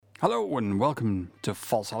Hello and welcome to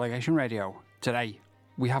False Allegation Radio. Today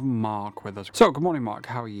we have Mark with us. So, good morning, Mark.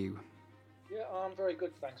 How are you? Yeah, I'm very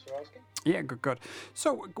good. Thanks for asking. Yeah, good.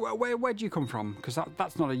 So, where do you come from? Because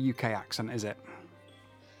that's not a UK accent, is it?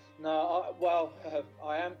 No,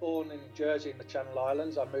 I am born in Jersey in the Channel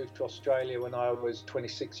Islands. I moved to Australia when I was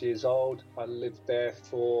 26 years old. I lived there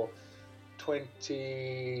for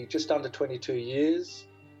just under 22 years.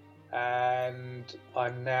 And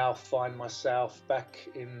I now find myself back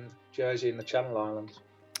in Jersey in the Channel Islands.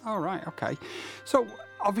 All right, okay. So,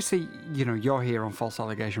 obviously, you're here on False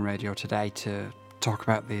Allegation Radio today to talk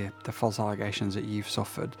about the false allegations that you've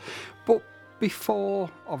suffered. But before,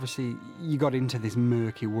 obviously, you got into this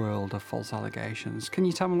murky world of false allegations, can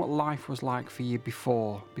you tell me what life was like for you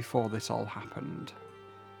before this all happened?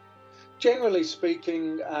 Generally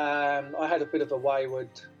speaking, I had a bit of a wayward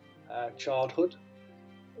childhood.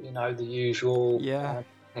 The usual,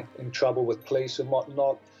 in trouble with police and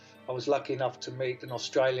whatnot. I was lucky enough to meet an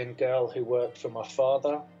Australian girl who worked for my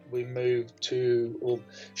father. We moved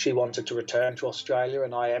she wanted to return to Australia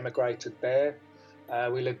and I emigrated there.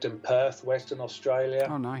 We lived in Perth, Western Australia.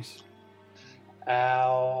 Oh, nice.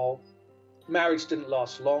 Our marriage didn't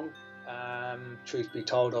last long. Truth be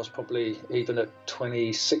told, I was probably even at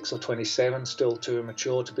 26 or 27, still too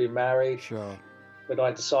immature to be married. Sure. But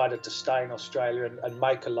I decided to stay in Australia and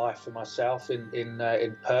make a life for myself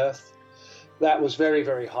in Perth. That was very,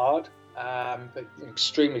 very hard, but an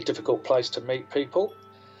extremely difficult place to meet people.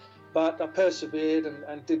 But I persevered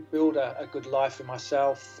and did build a good life for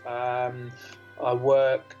myself. I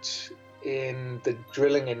worked in the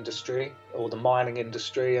drilling industry or the mining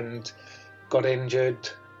industry and got injured.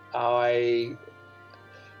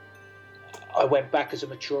 I went back as a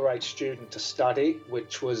mature age student to study,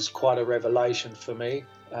 which was quite a revelation for me,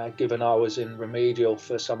 given I was in remedial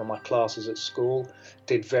for some of my classes at school.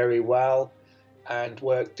 Did very well and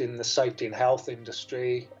worked in the safety and health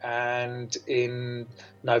industry. And in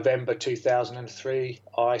November 2003,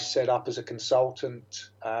 I set up as a consultant,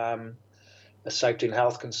 a safety and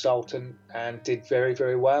health consultant, and did very,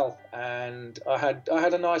 very well. And I had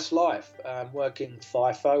a nice life, working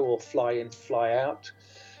FIFO or fly in, fly out.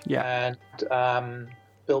 Yeah. And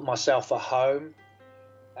built myself a home,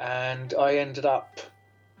 and I ended up,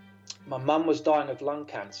 my mum was dying of lung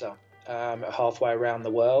cancer halfway around the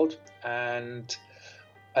world, and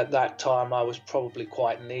at that time I was probably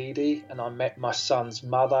quite needy, and I met my son's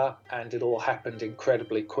mother, and it all happened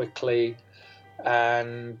incredibly quickly.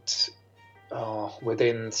 And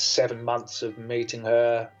within 7 months of meeting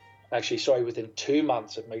her, within 2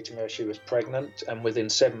 months of meeting her, she was pregnant, and within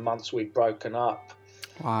 7 months we'd broken up.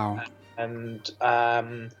 Wow. And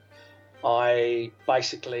I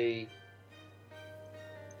basically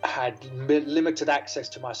had limited access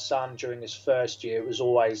to my son during his first year. It was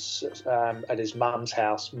always at his mum's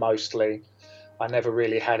house mostly. I never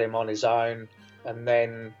really had him on his own. And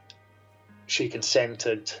then she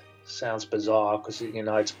consented. Sounds bizarre because,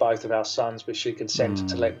 it's both of our sons, but she consented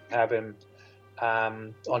to let me have him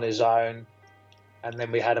on his own. And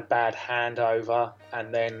then we had a bad handover,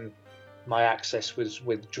 and then my access was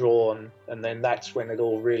withdrawn, and then that's when it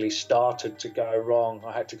all really started to go wrong.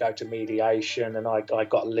 I had to go to mediation, and I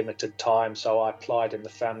got limited time, so I applied in the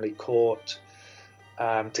family court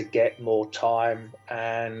to get more time.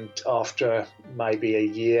 And after maybe a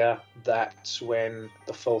year, that's when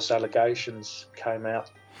the false allegations came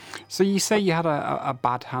out. So you say you had a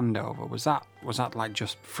bad handover. Was that like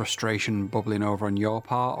just frustration bubbling over on your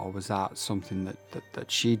part, or was that something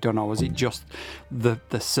that she'd done, or was it just the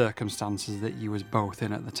circumstances that you was both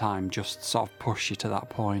in at the time just sort of push you to that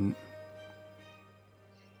point?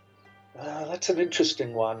 That's an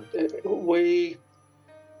interesting one. We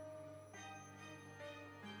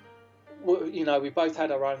both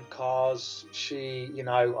had our own cars.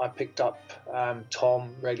 I picked up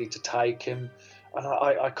Tom, ready to take him. And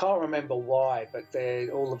I can't remember why, but then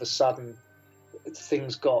all of a sudden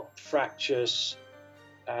things got fractious,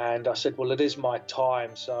 and I said, well, it is my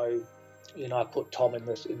time. So, I put Tom in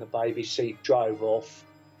the baby seat, drove off,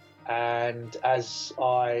 and as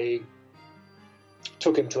I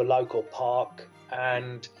took him to a local park,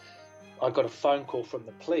 and I got a phone call from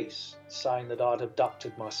the police saying that I'd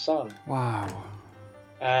abducted my son. Wow.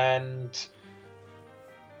 And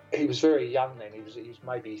he was very young then. He was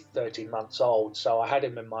maybe 13 months old. So I had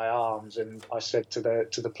him in my arms, and I said to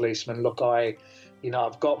the policeman, look,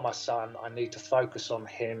 I've got my son. I need to focus on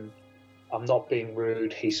him. I'm not being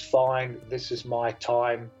rude. He's fine. This is my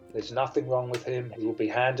time. There's nothing wrong with him. He will be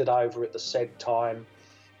handed over at the said time.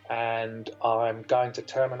 and I'm going to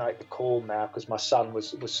terminate the call now because my son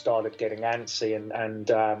was started getting antsy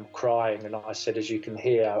and crying. And I said, as you can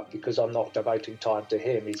hear, because I'm not devoting time to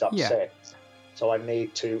him, he's upset. Yeah. So I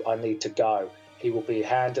need to go. He will be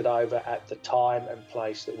handed over at the time and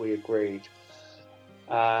place that we agreed.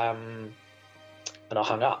 And I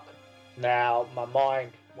hung up. Now my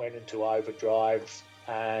mind went into overdrive,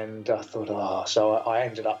 and I thought, so I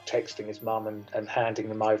ended up texting his mum and handing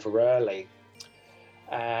them over early.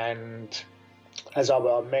 And as I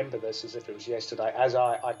remember this as if it was yesterday, as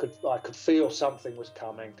I could feel something was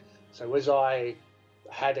coming. So as I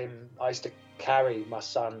had him, I used to carry my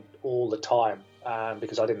son all the time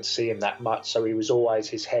because I didn't see him that much. So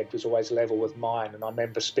his head was always level with mine. And I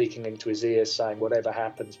remember speaking into his ear saying, whatever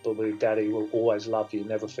happens, Boo, Daddy will always love you.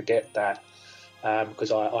 Never forget that.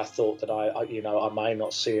 Because I thought that I may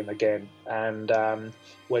not see him again. And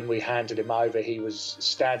when we handed him over, he was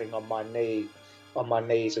standing on my knees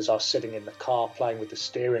as I was sitting in the car playing with the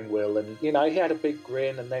steering wheel. And, he had a big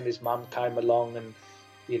grin, and then his mum came along and,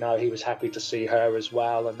 he was happy to see her as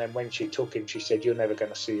well. And then when she took him, she said, you're never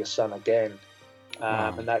going to see your son again.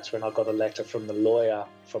 Wow. And that's when I got a letter from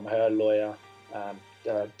her lawyer,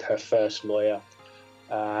 her first lawyer,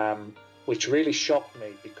 which really shocked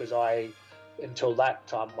me because until that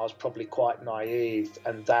time, I was probably quite naive.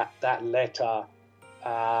 And that letter,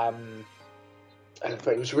 and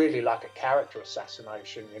it was really like a character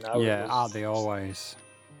assassination, Yeah, are they always?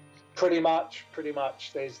 Pretty much.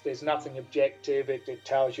 There's nothing objective. It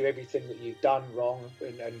tells you everything that you've done wrong,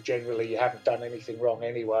 and generally you haven't done anything wrong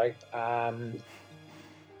anyway.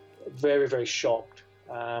 Very, very shocked.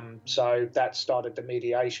 So that started the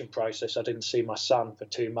mediation process. I didn't see my son for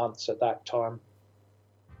 2 months at that time.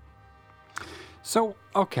 So,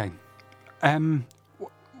 okay.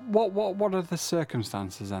 What are the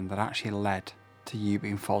circumstances then that actually led to you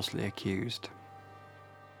being falsely accused?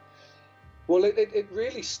 Well, it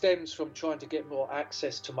really stems from trying to get more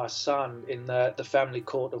access to my son in the family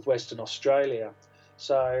court of Western Australia.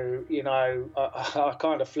 So, I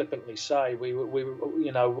kind of flippantly say we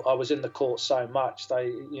I was in the court so much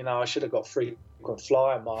I should have got frequent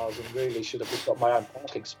flyer miles and really should have just got my own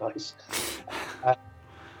parking space.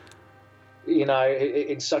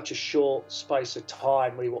 In such a short space of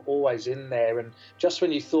time, we were always in there. And just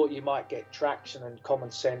when you thought you might get traction and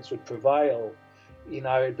common sense would prevail,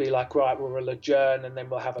 it'd be like, right, we'll adjourn and then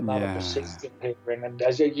we'll have another proceeding hearing. And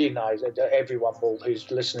as everyone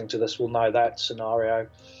who's listening to this will know that scenario.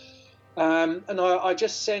 And I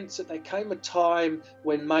just sense that there came a time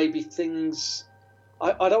when maybe things,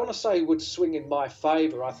 I don't want to say would swing in my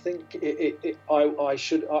favour. I think I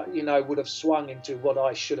should, would have swung into what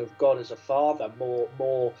I should have got as a father,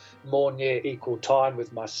 more near equal time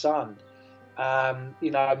with my son.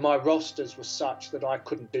 My rosters were such that I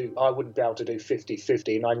wouldn't be able to do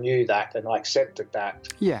 50-50, and I knew that and I accepted that.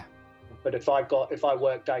 Yeah. But if I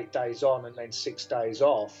worked 8 days on and then 6 days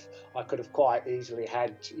off, I could have quite easily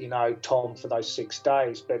had, Tom for those 6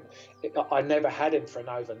 days. But I never had him for an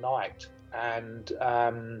overnight. And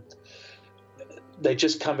there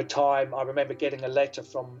just come a time, I remember getting a letter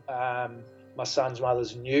from my son's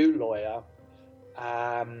mother's new lawyer,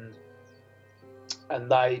 and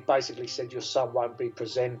they basically said your son won't be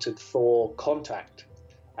presented for contact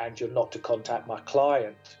and you're not to contact my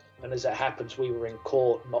client. And as it happens, we were in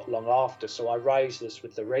court not long after, so I raised this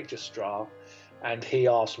with the registrar and he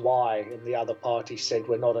asked why, and the other party said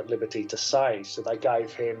we're not at liberty to say. So they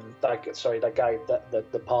gave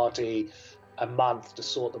the party a month to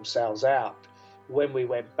sort themselves out. When we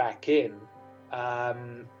went back in,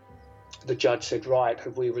 the judge said, right,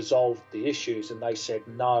 have we resolved the issues? And they said,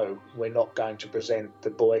 no, we're not going to present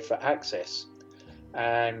the boy for access.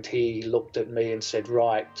 And he looked at me and said,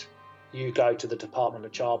 right, you go to the Department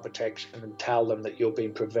of Child Protection and tell them that you're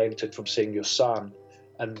being prevented from seeing your son.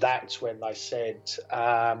 And that's when they said,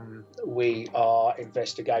 we are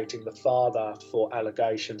investigating the father for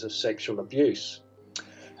allegations of sexual abuse.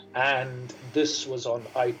 And this was on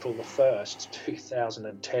April the 1st,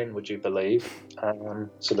 2010, would you believe?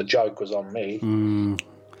 So the joke was on me.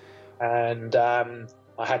 And I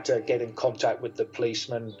had to get in contact with the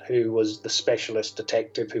policeman who was the specialist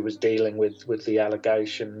detective who was dealing with the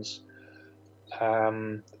allegations.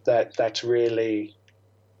 That's really,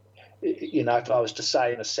 if I was to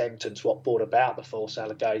say in a sentence what brought about the false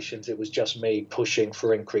allegations, it was just me pushing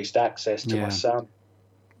for increased access to my son.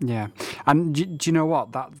 Yeah, and do you know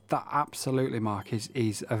what? That absolutely, Mark,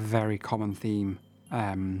 is a very common theme.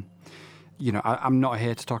 I'm not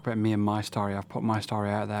here to talk about me and my story. I've put my story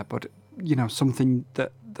out there, but something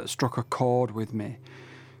that struck a chord with me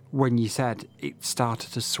when you said it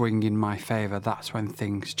started to swing in my favour, that's when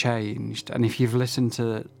things changed. And if you've listened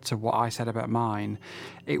to what I said about mine,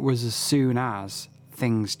 it was as soon as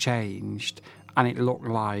things changed and it looked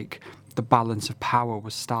like the balance of power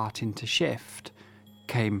was starting to shift,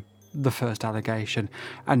 came the first allegation.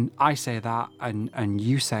 And I say that, and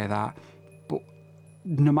you say that, but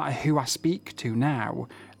no matter who I speak to now,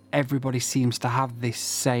 everybody seems to have this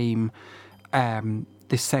same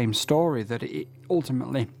story, that it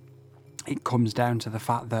ultimately it comes down to the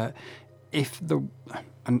fact that if the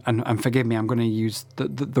and forgive me, I'm going to use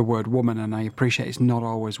the word woman, and I appreciate it's not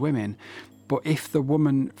always women, but if the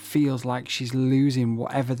woman feels like she's losing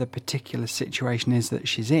whatever the particular situation is that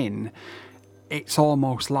she's in, it's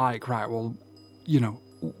almost like, right, well,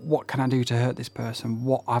 what can I do to hurt this person?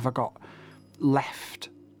 What have I got left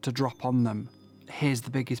to drop on them? Here's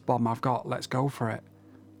the biggest bomb I've got, let's go for it.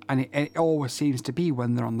 And it always seems to be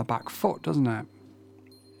when they're on the back foot, doesn't it?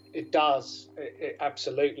 It does, it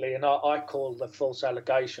absolutely. And I call the false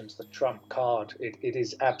allegations the trump card. It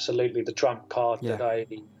is absolutely the trump card that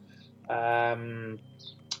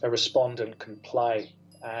a respondent can play.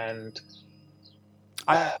 And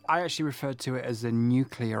I actually referred to it as a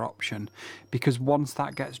nuclear option, because once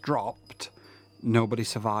that gets dropped, nobody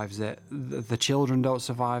survives it. The children don't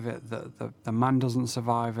survive it. The man doesn't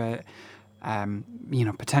survive it.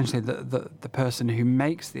 Potentially the person who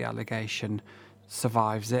makes the allegation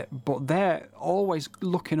survives it, but they're always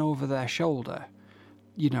looking over their shoulder.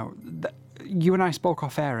 You and I spoke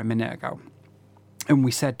off air a minute ago, and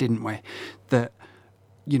we said, didn't we, that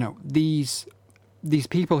these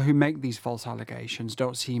people who make these false allegations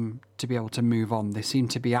don't seem to be able to move on. They seem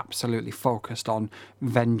to be absolutely focused on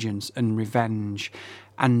vengeance and revenge,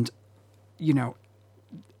 and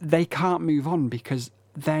they can't move on because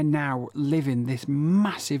they're now living this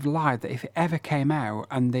massive lie that if it ever came out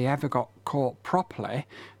and they ever got caught properly,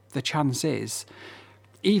 the chance is,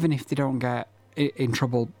 even if they don't get in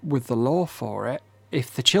trouble with the law for it,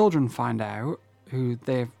 if the children find out, who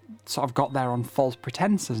they've sort of got there on false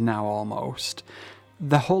pretenses now almost,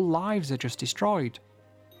 their whole lives are just destroyed.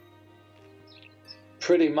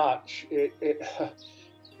 Pretty much.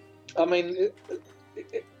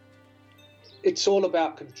 It's all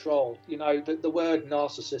about control. The word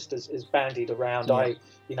narcissist is bandied around.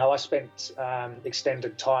 Yeah. I spent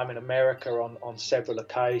extended time in America on several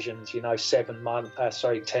occasions, 10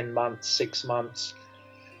 months, 6 months.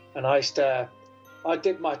 And I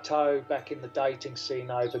dipped my toe back in the dating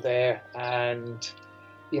scene over there. And,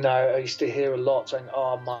 I used to hear a lot saying,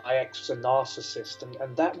 oh, my ex was a narcissist.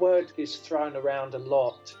 And that word is thrown around a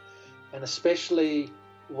lot. And especially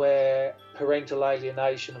where parental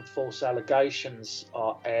alienation and false allegations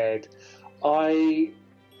are aired. I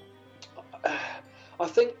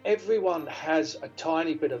think everyone has a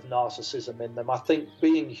tiny bit of narcissism in them. I think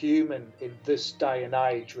being human in this day and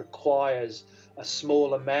age requires a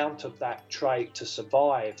small amount of that trait to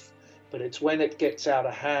survive, but it's when it gets out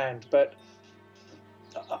of hand. But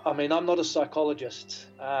I'm not a psychologist.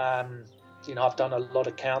 I've done a lot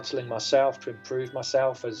of counselling myself to improve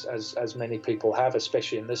myself, as many people have,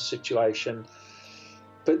 especially in this situation.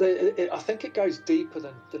 But I think it goes deeper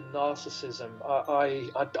than narcissism.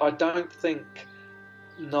 I don't think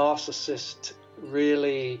narcissist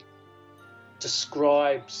really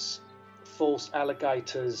describes false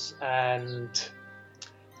alligators and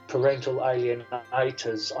parental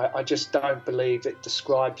alienators. I just don't believe it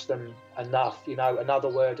describes them enough. Another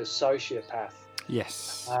word is sociopath.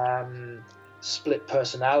 Yes. Split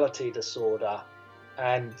personality disorder,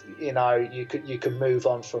 and you can move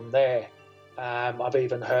on from there. I've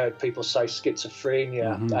even heard people say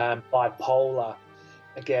schizophrenia, bipolar.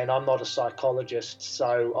 Again, I'm not a psychologist,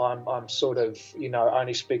 so I'm sort of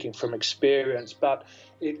only speaking from experience. But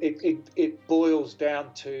it boils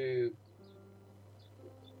down to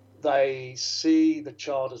they see the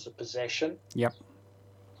child as a possession. Yep.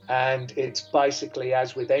 And it's basically,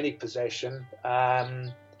 as with any possession,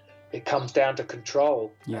 it comes down to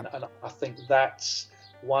control. Yeah. And I think that's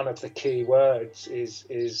one of the key words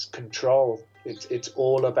is control. It's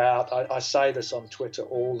all about, I say this on Twitter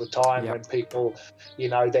all the time. Yep. When people,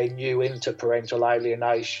 they're new into parental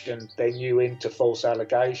alienation, they're new into false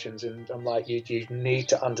allegations. And I'm like, you need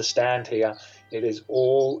to understand here, it is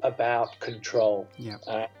all about control.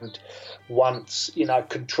 Yeah. And once,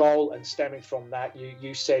 control, and stemming from that,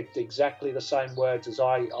 you said exactly the same words as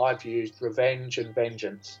I've used, revenge and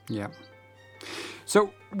vengeance. Yeah.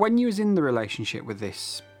 So when you was in the relationship with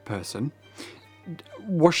this person,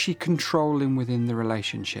 was she controlling within the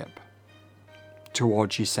relationship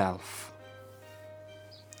towards yourself?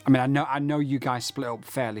 I know you guys split up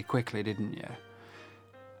fairly quickly, didn't you?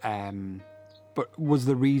 But was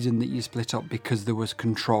the reason that you split up because there was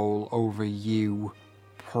control over you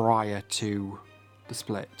prior to the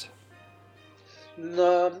split?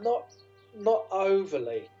 No, not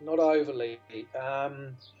overly. Not overly.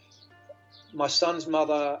 My son's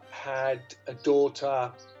mother had a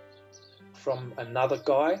daughter from another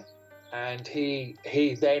guy, and he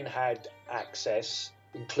then had access,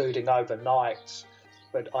 including overnights.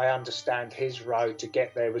 But I understand his road to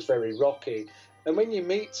get there was very rocky. And when you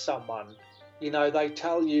meet someone, they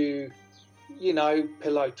tell you,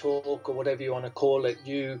 pillow talk or whatever you want to call it.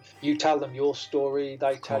 You tell them your story,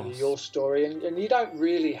 they tell you your story, and you don't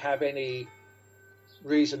really have any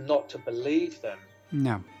reason not to believe them.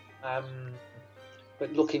 No.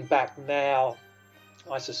 But looking back now,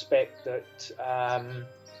 I suspect that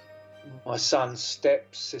my son's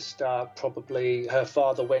stepsister, probably her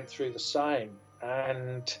father went through the same.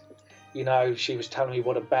 And, she was telling me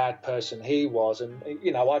what a bad person he was. And,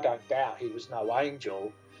 I don't doubt he was no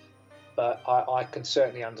angel, but I can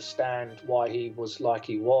certainly understand why he was like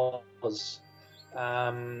he was.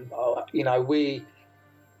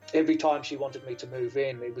 Every time she wanted me to move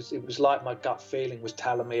in, it was like my gut feeling was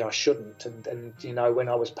telling me I shouldn't. And when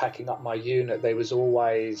I was packing up my unit, there was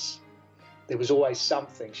always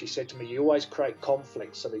something. She said to me, you always create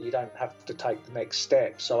conflict so that you don't have to take the next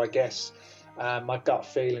step. So I guess my gut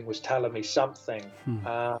feeling was telling me something.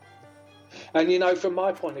 And from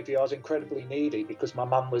my point of view, I was incredibly needy because my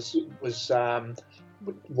mum was and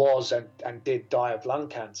did die of lung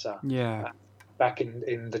cancer. Yeah. Back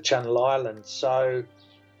in the Channel Islands. So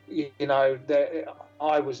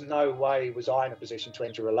I was no way was I in a position to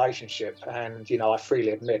enter a relationship, and I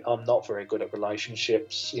freely admit I'm not very good at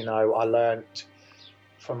relationships. I learnt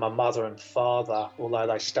from my mother and father, although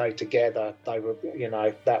they stayed together, they were,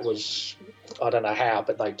 that was, I don't know how,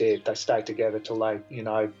 but they did. They stayed together till they,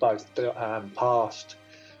 both passed.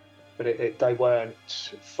 But they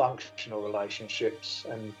weren't functional relationships,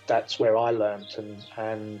 and that's where I learnt,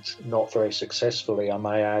 and not very successfully, I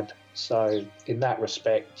may add. So in that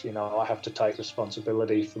respect, I have to take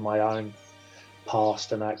responsibility for my own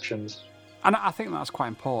past and actions. And I think that's quite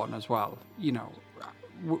important as well.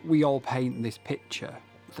 We all paint this picture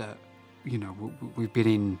that, we've been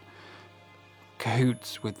in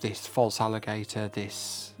cahoots with this false alligator,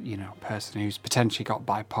 this, person who's potentially got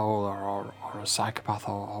bipolar or a psychopath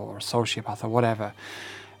or a sociopath or whatever.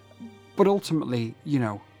 But ultimately,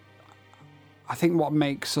 I think what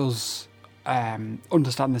makes us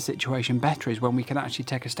understand the situation better is when we can actually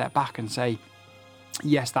take a step back and say,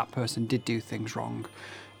 yes, that person did do things wrong,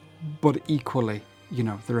 but equally,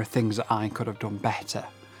 there are things that I could have done better.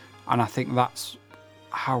 And I think that's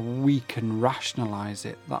how we can rationalise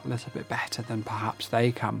it that little bit better than perhaps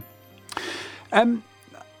they can.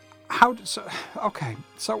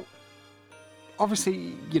 So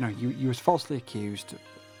obviously, you was falsely accused.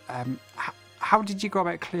 How did you go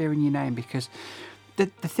about clearing your name? Because the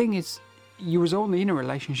thing is, you was only in a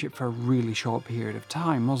relationship for a really short period of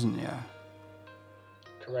time, wasn't you?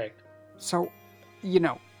 Correct. So,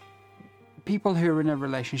 people who are in a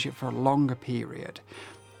relationship for a longer period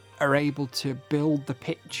are able to build the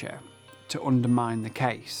picture to undermine the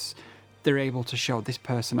case. They're able to show this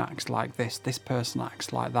person acts like this person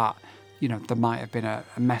acts like that. There might have been a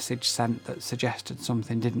message sent that suggested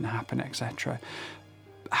something didn't happen, etc.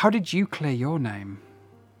 How did you clear your name?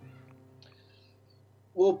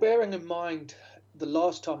 Well, bearing in mind, the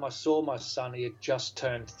last time I saw my son, he had just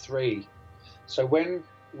turned 3. So when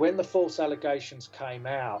the false allegations came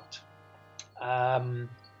out, and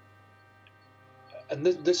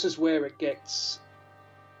this is where it gets,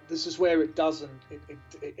 this is where it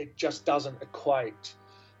just doesn't equate.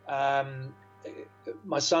 My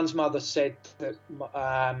son's mother said that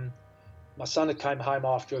my son had came home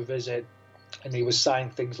after a visit, and he was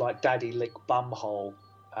saying things like "Daddy lick bumhole,"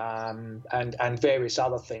 and various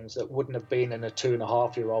other things that wouldn't have been in a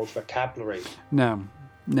 2.5-year-old's vocabulary. No.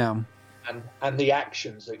 And the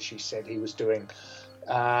actions that she said he was doing.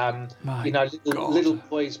 Little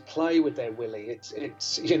boys play with their willy. It's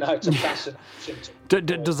it's a fascinating.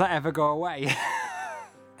 Does that ever go away?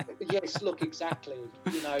 Yes, look, exactly.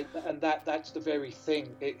 And that's the very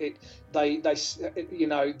thing.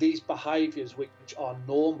 These behaviours which are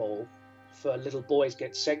normal for little boys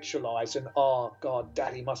get sexualized, and oh God,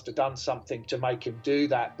 Daddy must have done something to make him do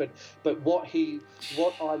that. But what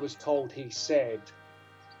I was told he said,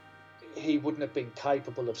 he wouldn't have been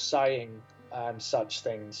capable of saying such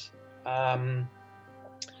things.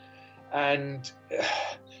 And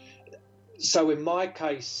so in my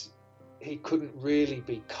case, he couldn't really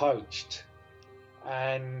be coached.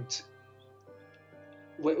 And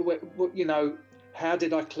how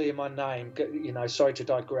did I clear my name? You know, sorry to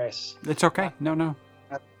digress. It's okay. No.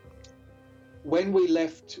 When we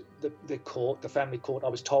left the court, the family court, I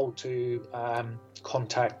was told to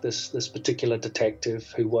contact this particular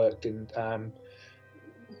detective who worked in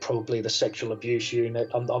probably the sexual abuse unit.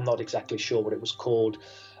 I'm not exactly sure what it was called.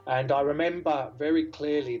 And I remember very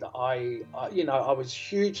clearly that I was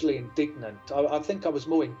hugely indignant. I think I was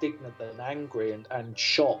more indignant than angry and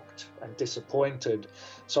shocked and disappointed.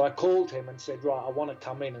 So I called him and said, right, I want to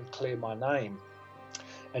come in and clear my name.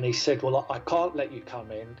 And he said, well, I can't let you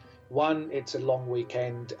come in. One, it's a long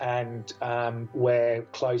weekend and we're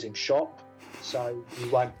closing shop. So you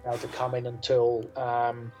won't be able to come in until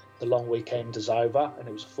the long weekend is over. And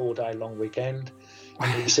it was a 4-day long weekend.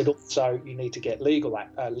 And he said, also, you need to get legal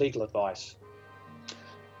advice.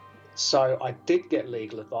 So I did get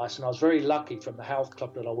legal advice, and I was very lucky from the health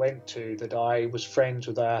club that I went to that I was friends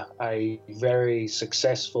with a very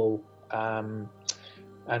successful and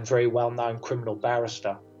very well-known criminal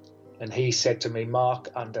barrister. And he said to me, Mark,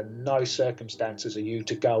 under no circumstances are you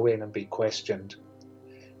to go in and be questioned.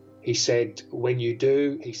 He said, when you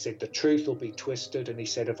do, he said, the truth will be twisted. And he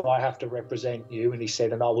said, if I have to represent you, and he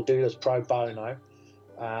said, and I will do this pro bono,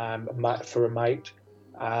 for a mate,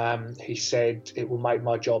 he said it will make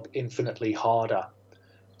my job infinitely harder.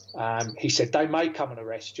 He said they may come and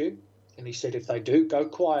arrest you, and he said if they do, go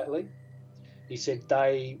quietly. He said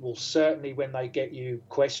they will certainly, when they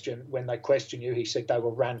question you, he said they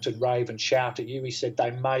will rant and rave and shout at you. He said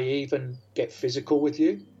they may even get physical with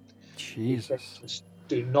you. Jesus. Just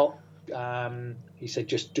do not. He said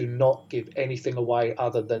just do not give anything away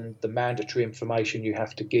other than the mandatory information you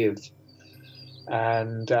have to give.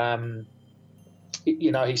 And,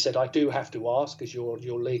 he said, I do have to ask, as your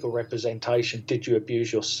legal representation, did you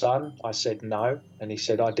abuse your son? I said, no. And he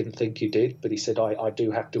said, I didn't think you did. But he said, I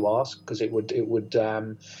do have to ask because it would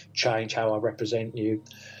change how I represent you.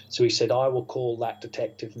 So he said, I will call that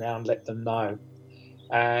detective now and let them know.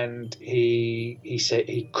 And he said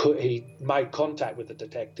he made contact with the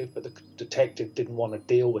detective, but the detective didn't want to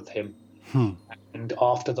deal with him. And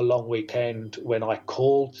after the long weekend, when I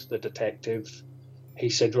called the detective, he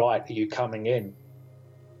said, right, are you coming in?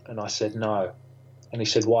 And I said, no. And he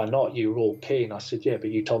said, why not? You were all keen. I said, yeah, but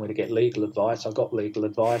you told me to get legal advice. I got legal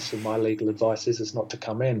advice, and my legal advice is not to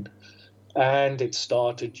come in. And it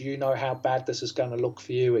started, you know how bad this is going to look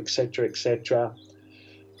for you, etc., etc.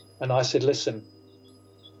 And I said, listen,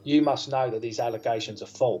 you must know that these allegations are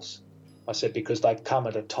false. I said, because they've come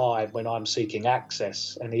at a time when I'm seeking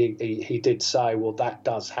access. And he did say, well, that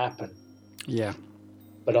does happen. Yeah.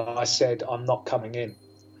 But I said, I'm not coming in.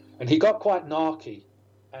 And he got quite narky.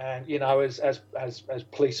 And, as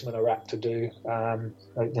policemen are apt to do,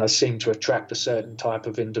 seem to attract a certain type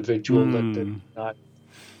of individual that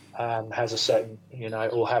has a certain,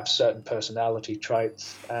 or have certain personality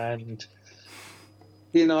traits. And,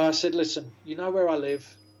 I said, listen, you know where I live.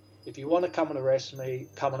 If you want to come and arrest me,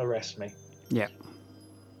 come and arrest me. Yeah.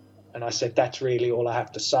 And I said, that's really all I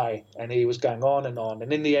have to say. And he was going on.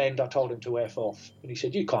 And in the end, I told him to F off. And he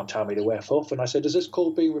said, you can't tell me to F off. And I said, is this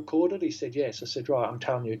call being recorded? He said, yes. I said, right, I'm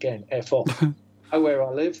telling you again, F off. Know where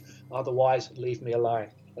I live. Otherwise, leave me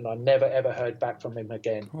alone. And I never, ever heard back from him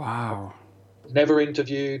again. Wow. Never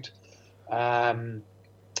interviewed. Not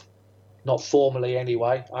formally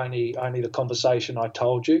anyway. Only the conversation I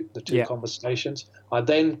told you, the two conversations. I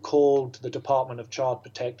then called the Department of Child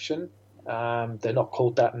Protection. They're not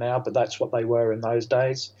called that now, but that's what they were in those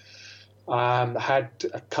days. Had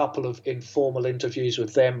a couple of informal interviews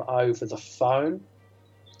with them over the phone.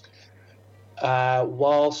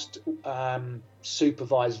 Whilst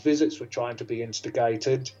supervised visits were trying to be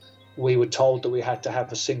instigated, we were told that we had to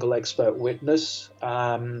have a single expert witness.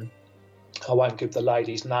 I won't give the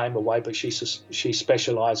lady's name away, but she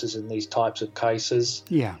specialises in these types of cases.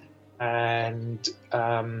 Yeah. And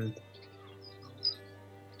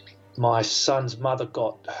my son's mother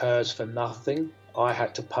got hers for nothing. I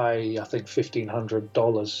had to pay, I think,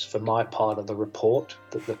 $1,500 for my part of the report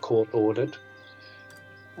that the court ordered.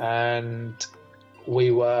 And we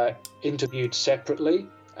were interviewed separately,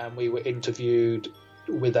 and we were interviewed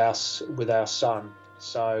with our son.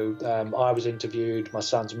 So I was interviewed, my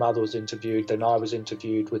son's mother was interviewed, then I was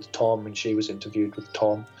interviewed with Tom, and she was interviewed with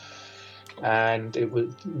Tom. And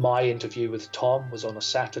my interview with Tom was on a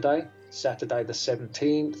Saturday the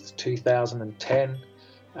 17th, 2010.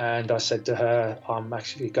 And I said to her, I'm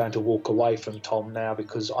actually going to walk away from Tom now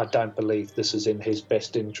because I don't believe this is in his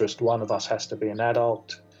best interest. One of us has to be an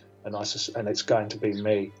adult, and it's going to be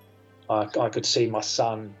me. I could see my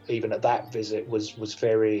son, even at that visit, was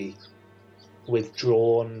very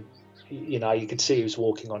withdrawn. You could see he was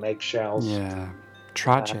walking on eggshells. Yeah.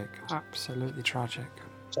 Tragic, absolutely tragic.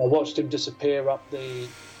 So I watched him disappear up the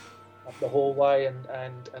hallway,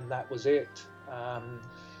 and that was it.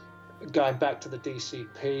 Going back to the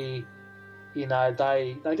DCP,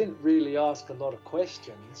 they didn't really ask a lot of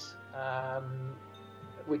questions,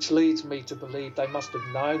 which leads me to believe they must have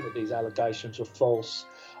known that these allegations were false.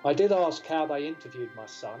 I did ask how they interviewed my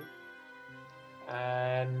son,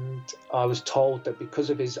 and I was told that because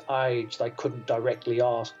of his age, they couldn't directly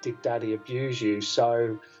ask, "Did Daddy abuse you?"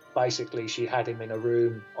 So basically, she had him in a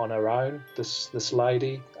room on her own, this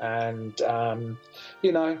lady, and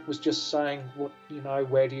was just saying, "What,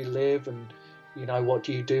 where do you live, and what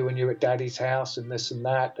do you do when you're at Daddy's house, and this and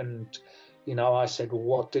that." And I said,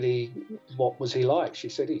 "Well, what was he like?" She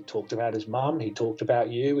said, "He talked about his mum, he talked about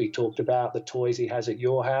you, he talked about the toys he has at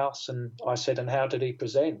your house." And I said, "And how did he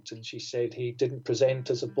present?" And she said, "He didn't present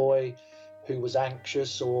as a boy who was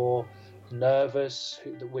anxious or nervous,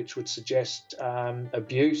 which would suggest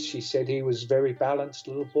abuse." She said he was a very balanced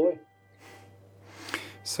little boy.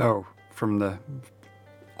 So, from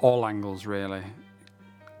all angles, really,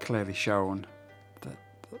 clearly shown that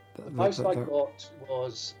the post I got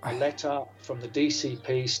was a letter from the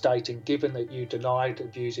DCP stating, "Given that you denied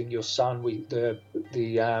abusing your son, the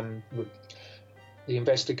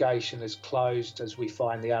investigation is closed as we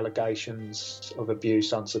find the allegations of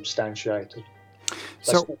abuse unsubstantiated."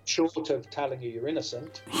 So, short of telling you're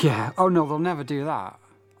innocent. Yeah. Oh no, they'll never do that.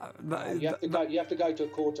 You have to go to a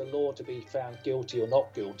court of law to be found guilty or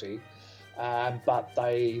not guilty. But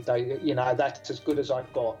they that's as good as I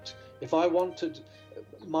got. If I wanted,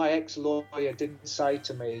 my ex-lawyer didn't say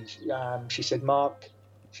to me. She said, "Mark,"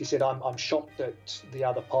 she said, I'm shocked that the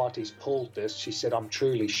other parties pulled this." She said, "I'm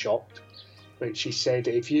truly shocked." But she said,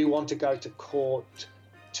 "If you want to go to court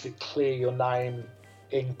to clear your name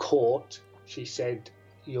in court," she said,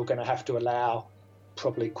 "you're going to have to allow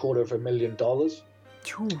probably $250,000.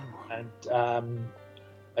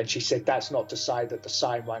 And she said, "That's not to say that the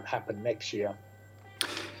same won't happen next year,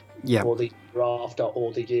 or the year after,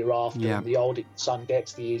 or the year after. Yeah. And the older your son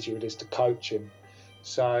gets, the easier it is to coach him."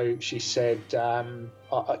 So she said,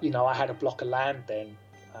 I had a block of land then,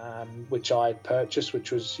 which I had purchased,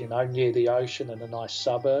 which was, near the ocean in a nice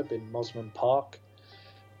suburb in Mosman Park.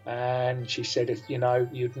 And she said, "If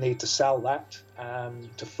you'd need to sell that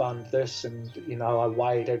to fund this." And I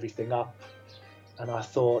weighed everything up, and I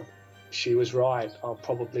thought she was right. I'll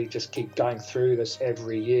probably just keep going through this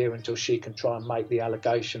every year until she can try and make the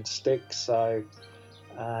allegation stick. So,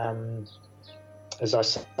 as I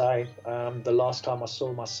say, the last time I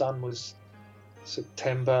saw my son was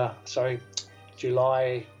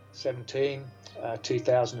July 17,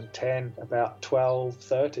 2010, about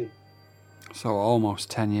 12:30. So almost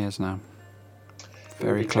 10 years now.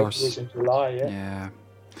 Very close. 10 years in July, yeah.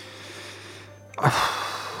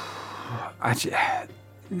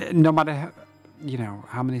 No matter,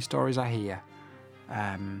 how many stories I hear,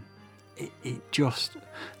 it just,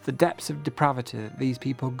 the depths of depravity that these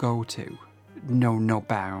people go to know no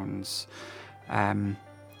bounds. And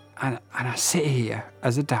I sit here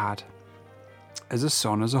as a dad, as a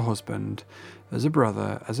son, as a husband, as a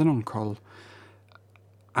brother, as an uncle,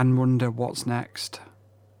 and wonder what's next.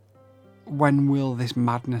 When will this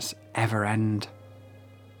madness ever end?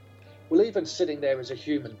 Well, even sitting there as a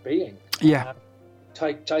human being. Yeah.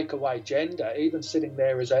 Take away gender. Even sitting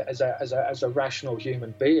there as a rational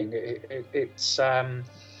human being, it's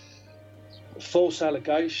false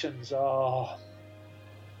allegations are.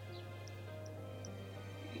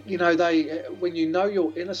 When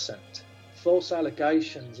you're innocent, false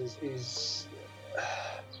allegations is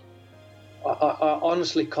I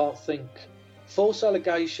honestly can't think. False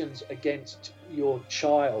allegations against your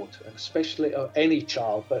child, especially any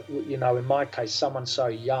child, but in my case, someone so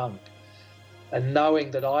young, and knowing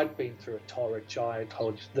that I'd been through a torrid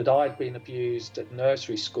childhood, that I'd been abused at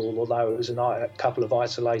nursery school, although it was a couple of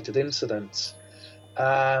isolated incidents,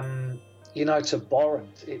 it's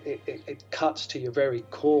abhorrent. It cuts to your very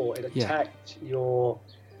core. It attacks your.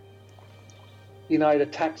 It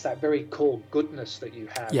attacks that very core goodness that you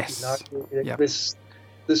have. Yes.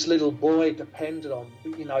 This little boy depended on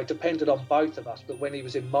both of us, but when he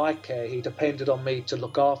was in my care, he depended on me to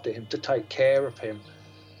look after him, to take care of him,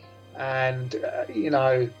 and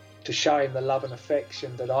to show him the love and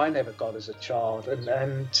affection that I never got as a child,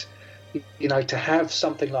 and to have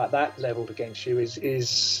something like that leveled against you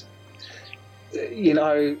is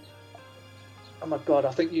oh my God,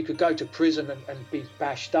 I think you could go to prison and be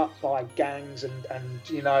bashed up by gangs and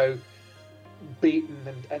beaten,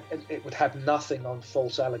 and it would have nothing on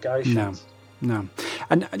false allegations. No.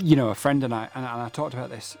 And, a friend and I talked about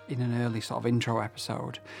this in an early sort of intro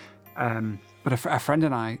episode. But a friend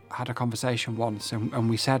and I had a conversation once, and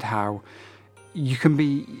we said how you can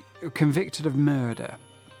be convicted of murder,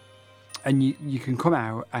 and you can come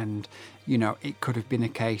out and, you know, it could have been a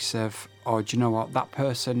case of, oh, do you know what, that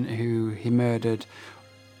person who he murdered,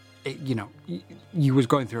 you know, you was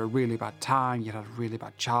going through a really bad time, you had a really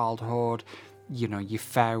bad childhood, you know, you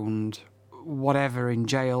found whatever in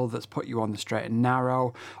jail that's put you on the straight and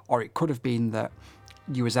narrow, or it could have been that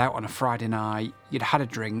you was out on a Friday night, you'd had a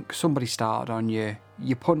drink, somebody started on you,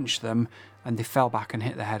 you punched them, and they fell back and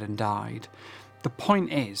hit the head and died. The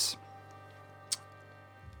point is,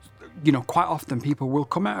 you know, quite often people will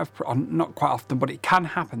come out of, not quite often, but it can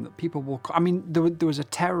happen that people will, I mean, there was a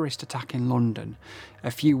terrorist attack in London a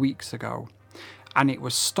few weeks ago, and it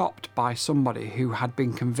was stopped by somebody who had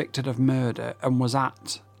been convicted of murder and was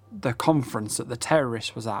at the conference that the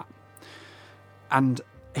terrorist was at. And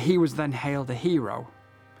he was then hailed a hero.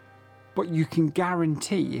 But you can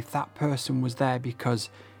guarantee if that person was there because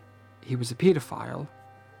he was a paedophile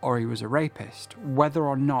or he was a rapist, whether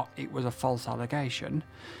or not it was a false allegation,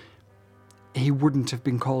 he wouldn't have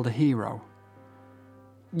been called a hero.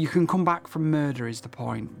 You can come back from murder is the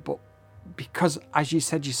point, but because, as you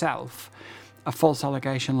said yourself, a false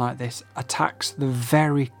allegation like this attacks the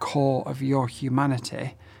very core of your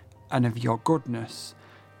humanity and of your goodness,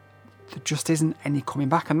 there just isn't any coming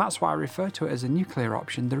back. And that's why I refer to it as a nuclear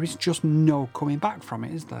option. There is just no coming back from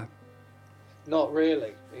it, is there? Not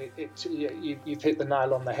really. You've hit the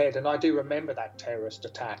nail on the head. And I do remember that terrorist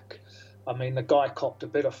attack. I mean, the guy copped a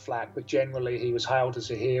bit of flack, but generally he was hailed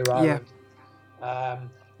as a hero. Yeah.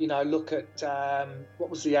 You know, look at, what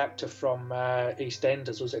was the actor from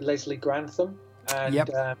EastEnders? Was it Leslie Grantham? And yep.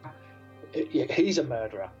 He's a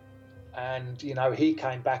murderer. And, you know, he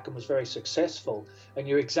came back and was very successful. And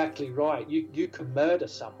you're exactly right. You can murder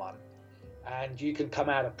someone and you can come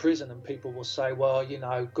out of prison and people will say, well, you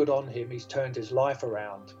know, good on him. He's turned his life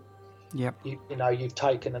around. Yep. You know, you've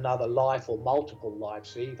taken another life or multiple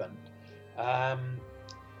lives even.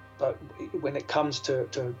 But when it comes to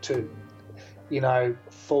you know,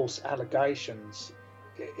 false allegations,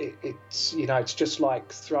 it's, you know, it's just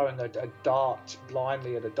like throwing a dart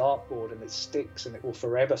blindly at a dartboard and it sticks and it will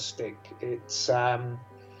forever stick. It's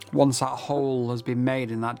once that hole has been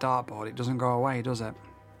made in that dartboard, it doesn't go away, does it?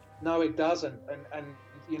 No, it doesn't. And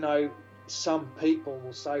you know, some people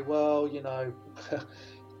will say, well, you know,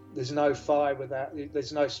 there's no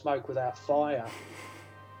smoke without fire.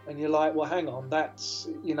 And you're like, well, hang on, that's,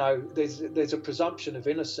 you know, there's a presumption of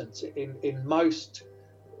innocence in most,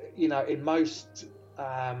 you know, in most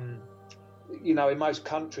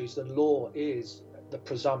countries. The law is the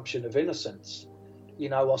presumption of innocence. You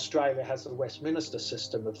know, Australia has the Westminster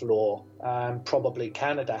system of law. Probably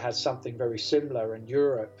Canada has something very similar, and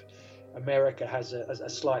Europe, America has a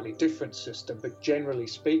slightly different system. But generally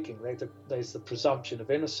speaking, there's the presumption of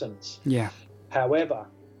innocence. Yeah. However,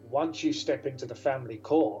 once you step into the family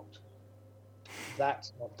court,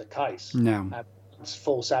 that's not the case. No.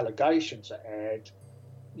 False allegations are aired.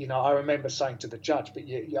 You know, I remember saying to the judge, but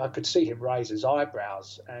I could see him raise his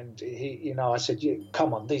eyebrows, and he, you know, I said,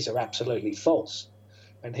 come on, these are absolutely false.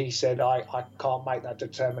 And he said, I can't make that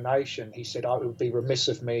determination. He said, it would be remiss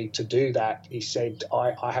of me to do that. He said,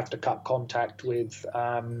 I have to cut contact with,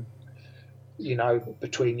 you know,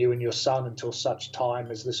 between you and your son until such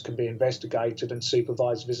time as this can be investigated and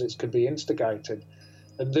supervised visits can be instigated.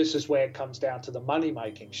 And this is where it comes down to the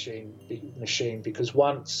money-making machine, because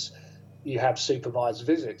once you have supervised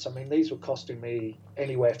visits, I mean, these were costing me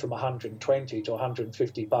anywhere from $120 to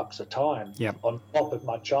 $150 a time. Yep. On top of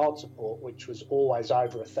my child support, which was always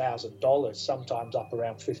over $1,000, sometimes up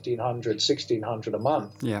around $1,500, $1,600 a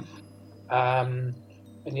month. Yeah. And,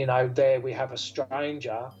 you know, there we have a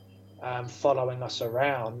stranger following us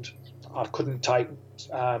around. I couldn't take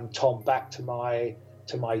Tom back to my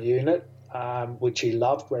unit, which he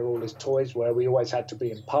loved, where all his toys were. We always had to be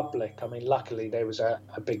in public. I mean, luckily there was a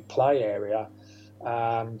big play area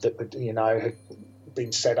that, you know, had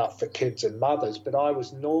been set up for kids and mothers. But I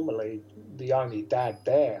was normally the only dad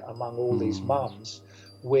there among all these mums,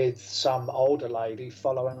 with some older lady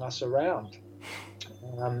following us around.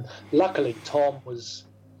 Luckily, Tom was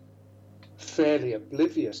fairly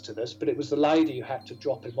oblivious to this, but it was the lady who had to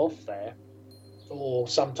drop him off there, or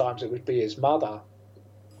sometimes it would be his mother.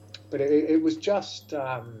 But it was just, you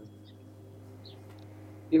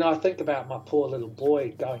know, I think about my poor little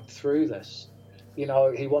boy going through this. You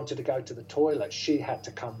know, he wanted to go to the toilet. She had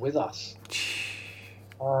to come with us.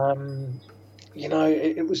 You know,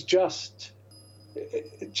 it was just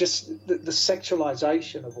the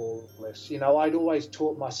sexualization of all this. You know, I'd always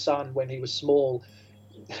taught my son when he was small,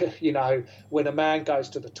 you know, when a man goes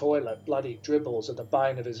to the toilet, bloody dribbles are the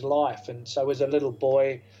bane of his life. And so as a little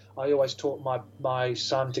boy, I always taught my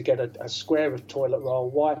son to get a square of toilet roll,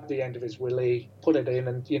 wipe the end of his willy, put it in,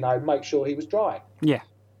 and, you know, make sure he was dry. Yeah.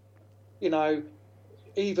 You know,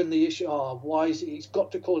 even the issue, why is he's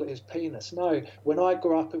got to call it his penis? No, when I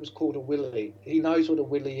grew up, it was called a willy. He knows what a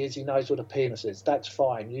willy is. He knows what a penis is. That's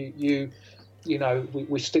fine. You know,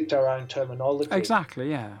 we stick to our own terminology. Exactly,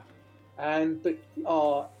 yeah. But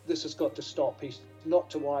this has got to stop. He's not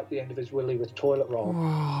to wipe the end of his willy with toilet roll.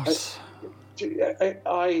 What?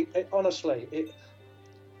 I honestly,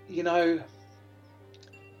 you know,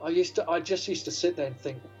 I just used to sit there and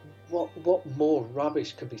think, what more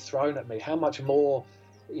rubbish could be thrown at me? How much more,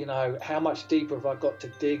 you know, how much deeper have I got to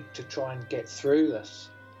dig to try and get through this?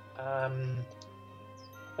 And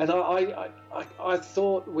I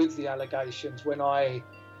thought with the allegations, when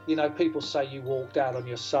you know, people say you walked out on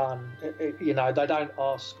your son, you know, they don't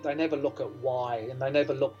ask, they never look at why, and they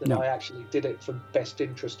never look that I actually did it for best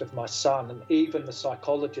interest of my son. And even the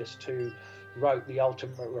psychologist who wrote the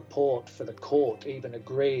ultimate report for the court even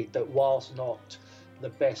agreed that whilst not the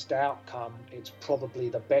best outcome, it's probably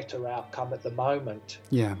the better outcome at the moment.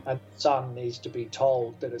 Yeah. And the son needs to be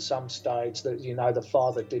told that at some stage that, you know, the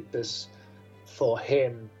father did this for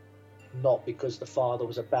him, not because the father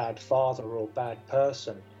was a bad father or a bad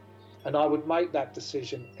person. And I would make that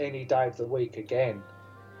decision any day of the week again,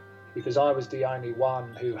 because I was the only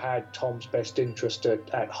one who had Tom's best interest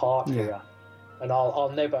at heart here. And I'll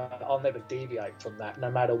never deviate from that, no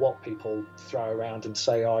matter what people throw around and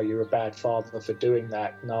say, oh, you're a bad father for doing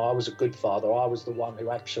that. No, I was a good father. I was the one who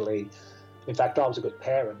actually, in fact, I was a good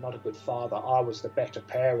parent, not a good father. I was the better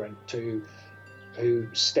parent who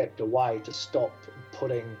stepped away to stop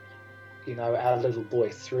putting, you know, our little boy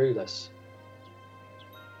through this.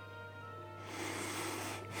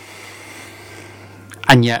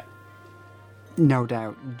 And yet, no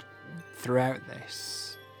doubt, throughout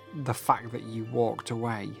this, the fact that you walked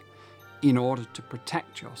away in order to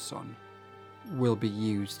protect your son will be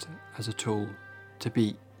used as a tool to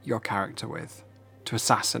beat your character with, to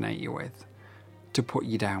assassinate you with, to put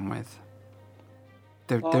you down with.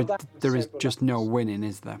 There is just no winning,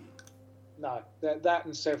 is there? No, that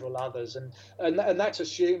and several others, and that's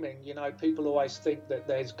assuming, you know, people always think that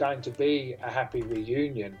there's going to be a happy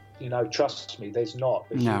reunion. You know, trust me, there's not.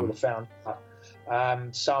 As you would have found,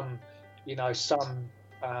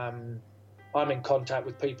 I'm in contact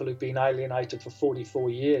with people who've been alienated for 44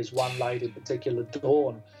 years. One lady in particular,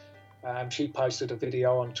 Dawn, she posted a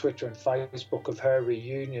video on Twitter and Facebook of her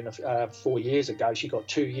reunion of 4 years ago. She got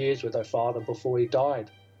 2 years with her father before he died.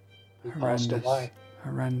 He passed away.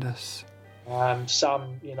 Horrendous.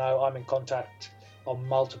 Some, you know, I'm in contact on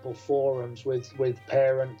multiple forums with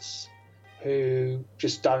parents who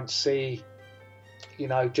just don't see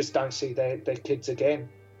their kids again.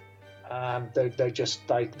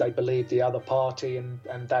 They believe the other party,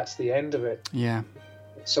 and that's the end of it. Yeah.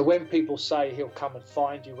 So when people say he'll come and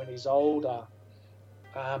find you when he's older,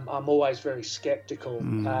 I'm always very skeptical.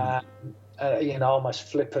 You know,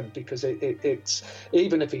 almost flippant, because it's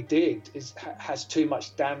even if he did, has too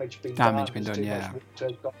much damage been done. Much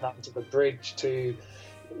water gone under the bridge to,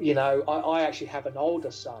 you know, I actually have an older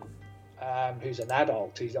son who's an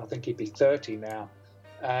adult. I think he'd be 30 now.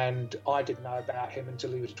 And I didn't know about him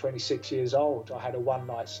until he was 26 years old. I had a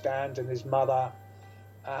one-night stand, and his mother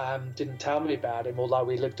didn't tell me about him, although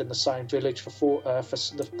we lived in the same village for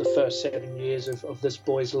the first 7 years of this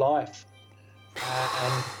boy's life.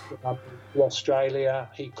 And to Australia,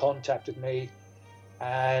 he contacted me,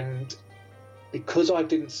 and because I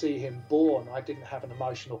didn't see him born, I didn't have an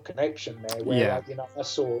emotional connection there. Where I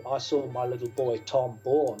saw my little boy Tom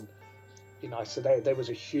born. You know, so there was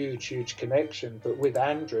a huge connection. But with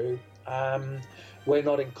Andrew, we're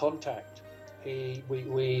not in contact.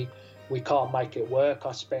 We can't make it work.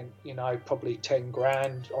 I spent, you know, probably 10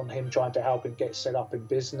 grand on him trying to help him get set up in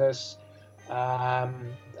business.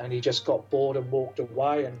 And he just got bored and walked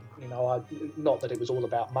away. And, you know, not that it was all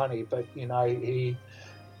about money, but, you know, he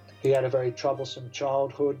had a very troublesome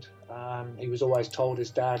childhood. He was always told his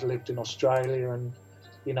dad lived in Australia, and,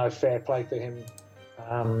 you know, fair play for him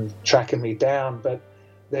tracking me down, but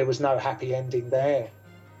there was no happy ending there.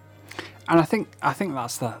 And I think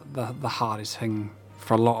that's the hardest thing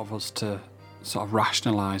for a lot of us to sort of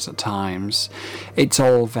rationalise at times. It's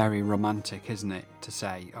all very romantic, isn't it, to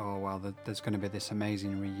say, oh, well, there's going to be this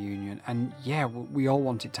amazing reunion. And yeah, we all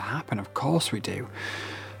want it to happen, of course we do.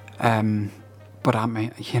 But I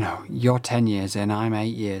mean, you know, you're 10 years in, I'm 8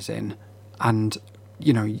 years in, and,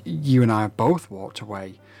 you know, you and I have both walked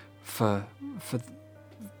away for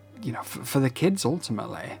the kids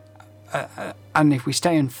ultimately. and if we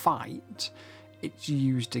stay and fight, it's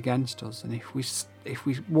used against us. And if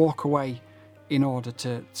we walk away in order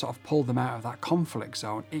to sort of pull them out of that conflict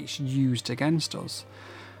zone, it's used against us.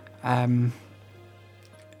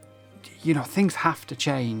 Things have to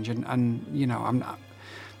change, and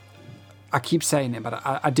I keep saying it, but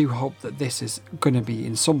I do hope that this is going to be,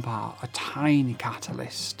 in some part, a tiny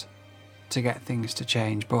catalyst to get things to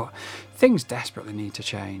change. But things desperately need to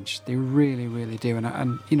change. They really, really do. And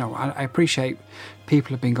I appreciate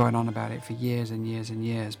people have been going on about it for years and years and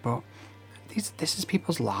years, but this is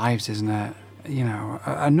people's lives, isn't it?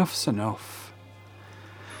 Enough's enough.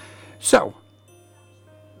 So,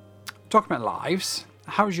 talking about lives,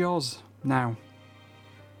 how's yours now?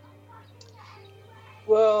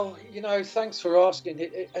 Well, thanks for asking.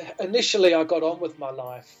 Initially, I got on with my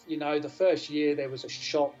life. The first year there was a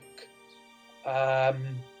shock, but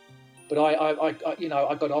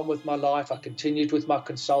I got on with my life. I continued with my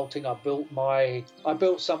consulting. I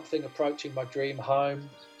built something approaching my dream home.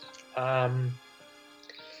 I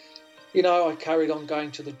carried on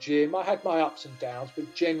going to the gym. I had my ups and downs,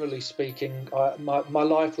 but generally speaking, my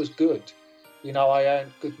life was good. I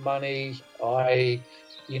earned good money. I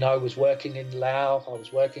was working in Laos. I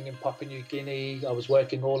was working in Papua New Guinea. I was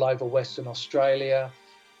working all over Western Australia.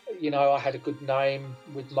 I had a good name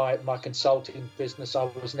with my consulting business. I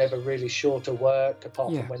was never really short of work,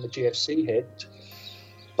 apart from when the GFC hit.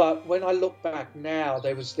 But when I look back now,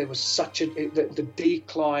 there was such the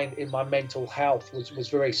decline in my mental health was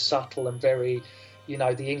very subtle and very,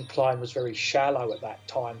 the incline was very shallow at that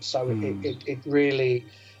time. So it really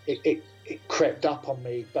crept up on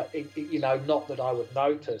me, but not that I would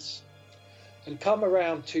notice. And come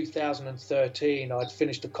around 2013, I'd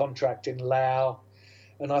finished a contract in Laos,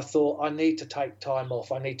 and I thought, I need to take time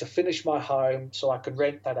off. I need to finish my home so I can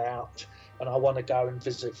rent that out, and I want to go and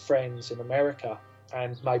visit friends in America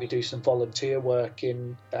and maybe do some volunteer work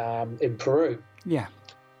in Peru. Yeah.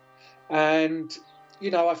 And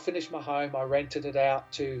I finished my home. I rented it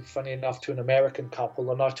out funny enough, to an American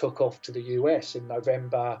couple, and I took off to the US in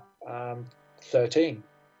December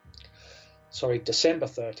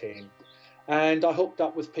 13. And I hooked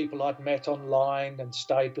up with people I'd met online and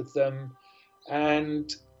stayed with them.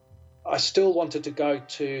 And I still wanted to go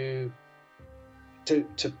to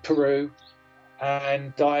Peru.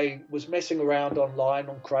 And I was messing around online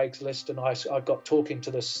on Craigslist, and I got talking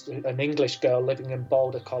to an English girl living in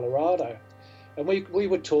Boulder, Colorado. And we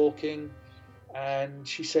were talking, and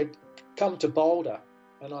she said, come to Boulder.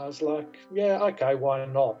 And I was like, yeah, okay, why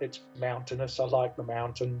not? It's mountainous. I like the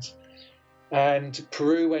mountains. And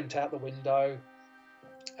Peru went out the window,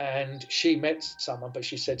 and she met someone, but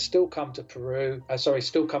she said, still come to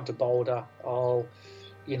Boulder. I'll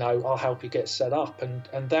help you get set up.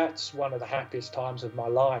 And that's one of the happiest times of my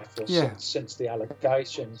life, since the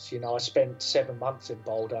allegations. I spent 7 months in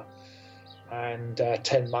Boulder and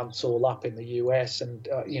 10 months all up in the US. And,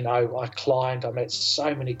 I climbed. I met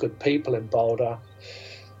so many good people in Boulder.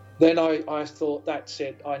 Then I thought, that's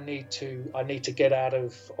it. I need to get out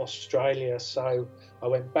of Australia. So I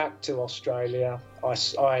went back to Australia. I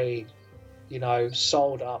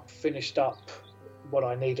sold up, finished up what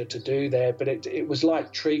I needed to do there, but it was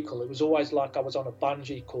like treacle. It was always like I was on a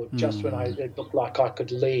bungee cord. Just when it looked like I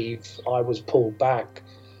could leave, I was pulled back.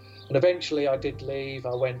 And eventually I did leave.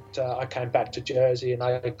 I came back to Jersey in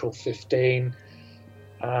April 15.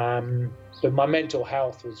 But my mental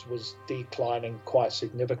health was declining quite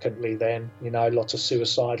significantly then. Lots of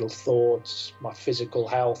suicidal thoughts. My physical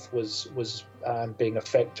health was being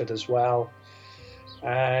affected as well.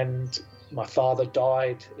 And my father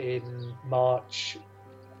died in March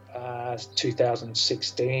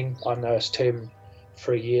 2016. I nursed him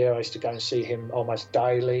for a year. I used to go and see him almost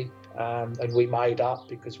daily, and we made up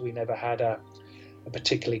because we never had a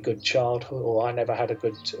particularly good childhood, or I never had a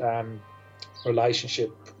good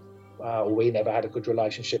relationship, or we never had a good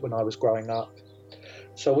relationship when I was growing up.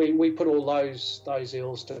 So we put all those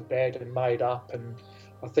ills to bed and made up, and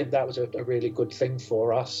I think that was a really good thing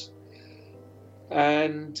for us.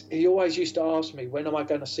 And he always used to ask me, when am I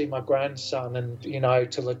going to see my grandson? And,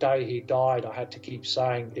 till the day he died, I had to keep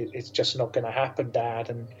saying, it's just not going to happen, Dad.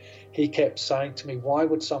 And he kept saying to me, why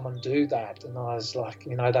would someone do that? And I was like,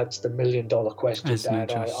 that's the $1 million question,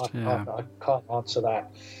 Dad. I can't answer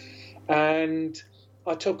that. And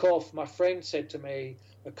I took off. My friend said to me,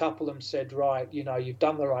 a couple of them said, right, you've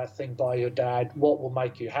done the right thing by your dad. What will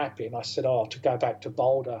make you happy? And I said, to go back to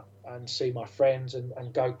Boulder and see my friends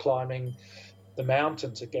and go climbing the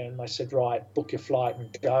mountains again. They said, right, book your flight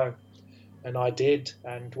and go. And I did.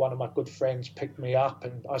 And one of my good friends picked me up,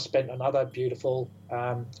 and I spent another beautiful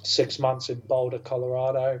 6 months in Boulder,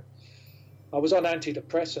 Colorado. I was on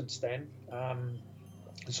antidepressants then,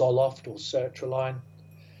 Zoloft or sertraline,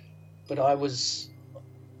 but I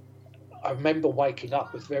remember waking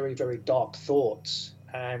up with very, very dark thoughts,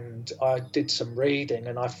 and I did some reading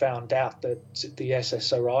and I found out that the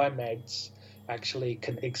SSRI meds actually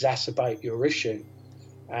can exacerbate your issue.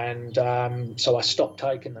 And so I stopped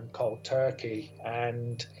taking them cold turkey,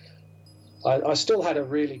 and I still had a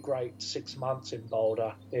really great 6 months in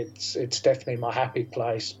Boulder. It's definitely my happy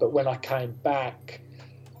place. But when I came back,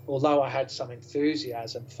 although I had some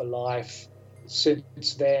enthusiasm for life,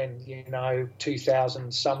 since then,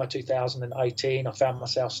 summer 2018, I found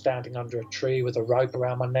myself standing under a tree with a rope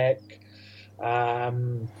around my neck,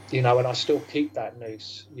 and I still keep that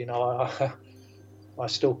noose. I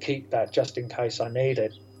still keep that just in case I need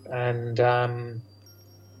it. And,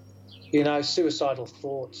 suicidal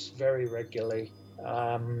thoughts very regularly.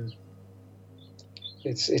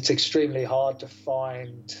 It's extremely hard to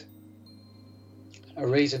find a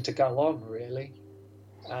reason to go on, really.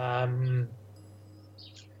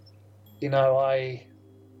 I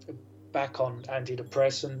back on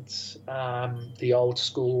antidepressants, the old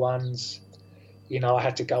school ones. I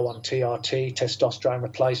had to go on TRT, testosterone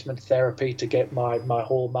replacement therapy, to get my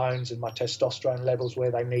hormones and my testosterone levels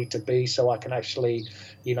where they need to be, so I can actually,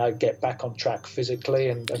 get back on track physically.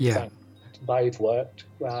 And they've worked.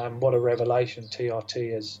 What a revelation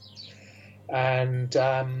TRT is. And,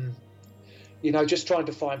 just trying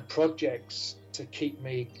to find projects to keep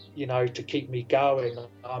me going.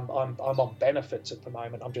 I'm on benefits at the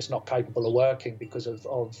moment. I'm just not capable of working because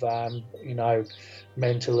of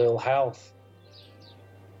mental ill health.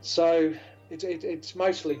 So it's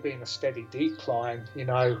mostly been a steady decline, and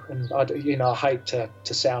I hate to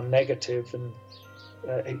sound negative, and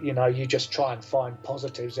you just try and find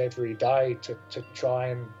positives every day to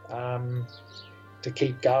try and to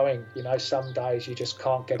keep going. Some days you just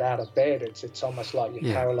can't get out of bed. It's almost like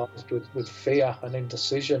you're paralyzed with fear and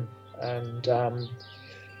indecision. And the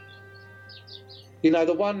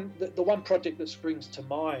one project that springs to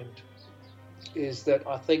mind is that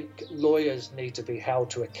I think lawyers need to be held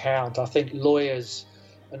to account. I think lawyers,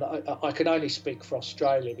 and I can only speak for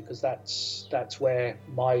Australia because that's where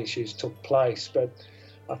my issues took place, but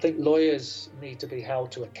I think lawyers need to be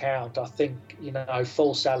held to account. I think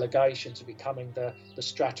false allegations are becoming the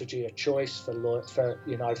strategy of choice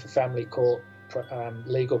for family court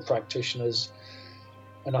legal practitioners,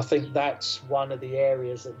 and I think that's one of the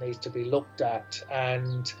areas that needs to be looked at.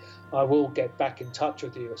 And I will get back in touch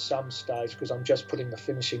with you at some stage, because I'm just putting the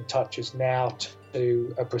finishing touches now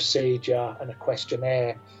to a procedure and a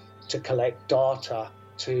questionnaire to collect data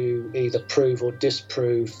to either prove or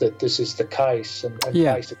disprove that this is the case. And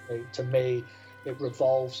basically, to me, it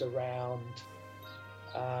revolves around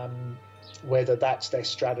whether that's their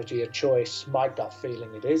strategy of choice. My gut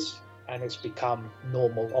feeling it is, and it's become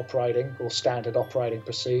normal operating or standard operating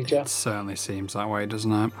procedure. It certainly seems that way,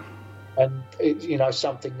 doesn't it? And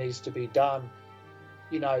something needs to be done.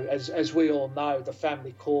 As we all know, the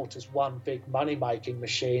family court is one big money-making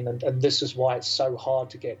machine, and this is why it's so hard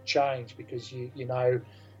to get change, because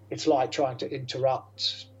it's like trying to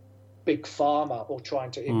interrupt Big Pharma or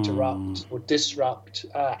trying to interrupt or disrupt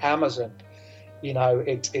Amazon.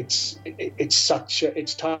 It's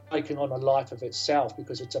taking on a life of itself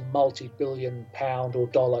because it's a multi-billion-pound or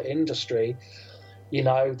dollar industry.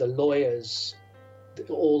 The lawyers,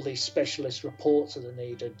 all these specialist reports that are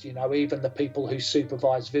needed, even the people who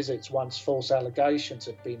supervise visits once false allegations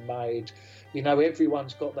have been made,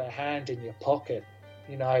 everyone's got their hand in your pocket.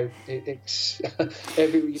 It's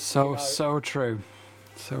so true.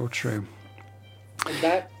 So true.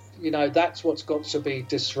 And that's what's got to be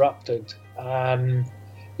disrupted.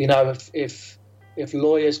 If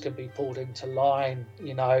lawyers can be pulled into line,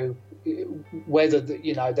 whether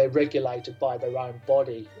they're regulated by their own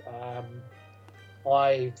body.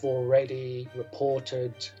 I've already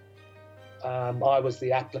reported, I was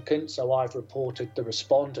the applicant, so I've reported the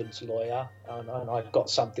respondent's lawyer, and I got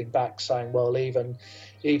something back saying, well, even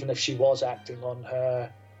if she was acting on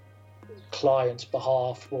her client's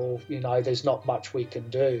behalf, well, there's not much we can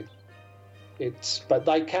do. But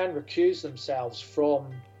they can recuse themselves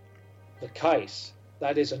from the case.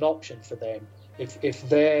 That is an option for them.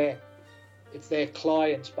 If their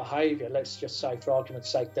client's behaviour, let's just say for argument's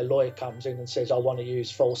sake, their lawyer comes in and says, I want to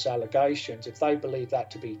use false allegations, if they believe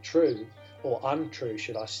that to be true, or untrue,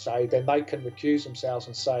 should I say, then they can recuse themselves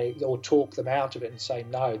and say, or talk them out of it and say,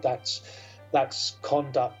 no, that's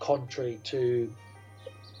conduct contrary to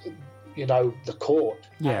the court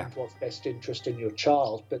and what's best interest in your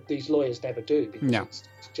child. But these lawyers never do, because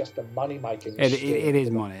it's just a money-making machine. It is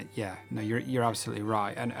money, yeah. No, you're absolutely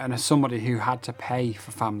right. And as somebody who had to pay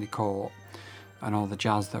for family court and all the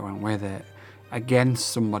jazz that went with it against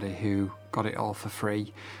somebody who got it all for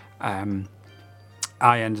free. I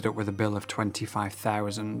ended up with a bill of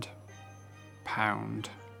 £25,000,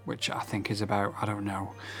 which I think is about, I don't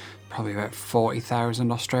know, probably about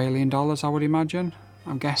 40,000 Australian dollars, I would imagine.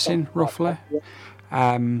 I'm guessing, roughly.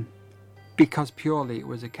 Because purely it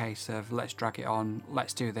was a case of let's drag it on,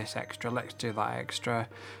 let's do this extra, let's do that extra.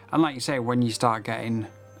 And like you say, when you start getting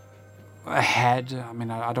ahead, I mean,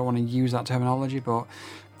 I don't want to use that terminology, but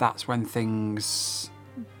that's when the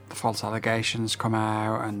false allegations come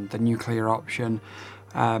out and the nuclear option.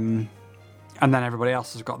 And then everybody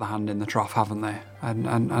else has got the hand in the trough, haven't they?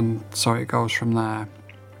 And so it goes from there.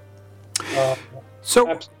 So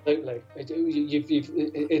absolutely,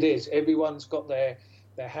 it is. Everyone's got their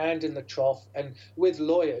hand in the trough, and with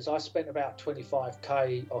lawyers, I spent about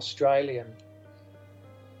 25k Australian,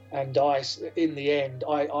 and in the end,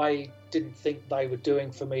 I didn't think they were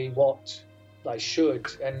doing for me what they should,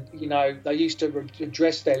 and they used to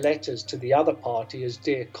address their letters to the other party as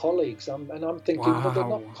dear colleagues, and I'm thinking, wow. Well, they're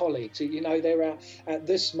not colleagues, they're at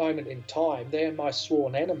this moment in time, they're my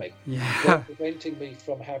sworn enemy. Yeah. They're preventing me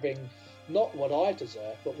from having not what I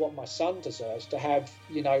deserve, but what my son deserves, to have,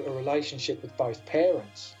 a relationship with both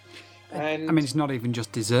parents. And I mean, it's not even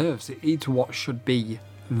just deserves, it's what should be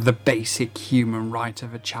the basic human right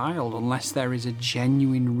of a child. Unless there is a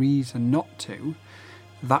genuine reason not to,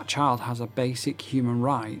 that child has a basic human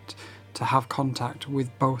right to have contact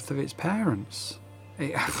with both of its parents.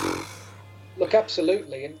 Look,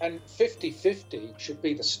 absolutely, and 50-50 should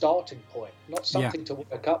be the starting point, not something to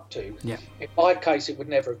work up to. Yeah. In my case, it would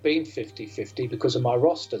never have been 50-50 because of my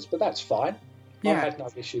rosters, but that's fine. Yeah. I had no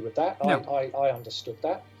issue with that. No. I understood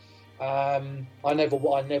that. I never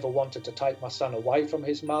wanted to take my son away from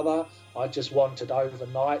his mother. I just wanted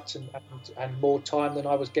overnights and more time than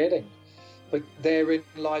I was getting. But therein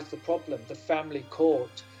lies the problem. The family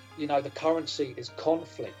court, the currency is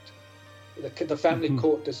conflict. The family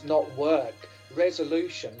court does not work.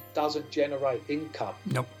 Resolution doesn't generate income.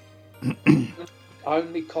 Nope.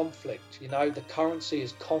 Only conflict. The currency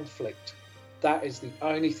is conflict. That is the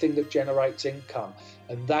only thing that generates income.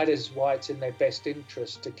 And that is why it's in their best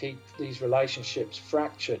interest to keep these relationships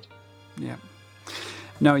fractured. Yeah.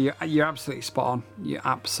 No, you're absolutely spot on. You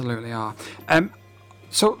absolutely are.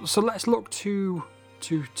 So let's look to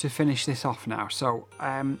finish this off now. So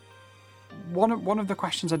one of the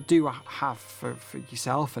questions I do have for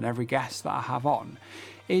yourself and every guest that I have on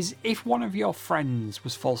is, if one of your friends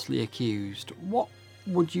was falsely accused, what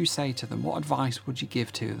would you say to them? What advice would you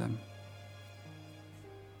give to them?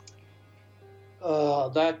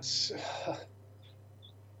 That's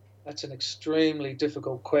an extremely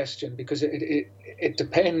difficult question, because it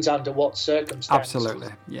depends under what circumstances.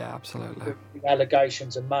 Absolutely, yeah, absolutely. The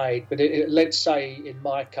allegations are made, but let's say in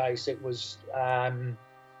my case it was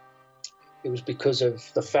because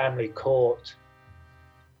of the family court.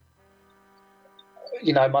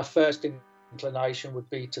 My first inclination would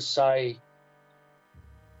be to say,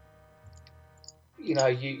 you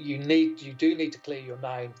do need to clear your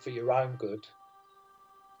name for your own good.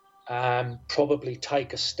 Probably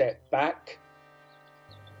take a step back.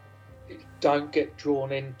 Don't get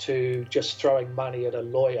drawn into just throwing money at a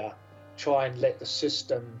lawyer. Try and let the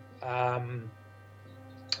system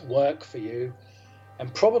work for you.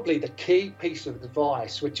 And probably the key piece of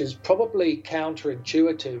advice, which is probably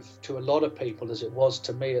counterintuitive to a lot of people as it was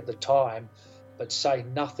to me at the time, but say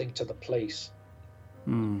nothing to the police.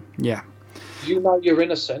 Yeah. You're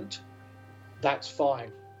innocent, that's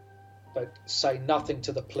fine. But say nothing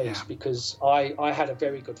to the police, because I had a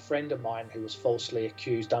very good friend of mine who was falsely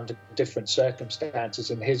accused under different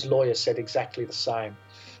circumstances, and his lawyer said exactly the same.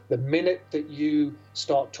 The minute that you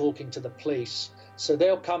start talking to the police, so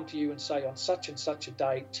they'll come to you and say, on such and such a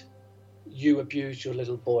date, you abused your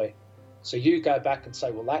little boy. So you go back and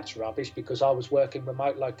say, well, that's rubbish because I was working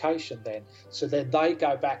remote location then. So then they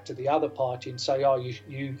go back to the other party and say, oh,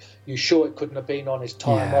 you sure it couldn't have been on his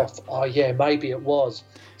time off? Oh, yeah, maybe it was.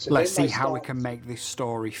 So let's see how we can make this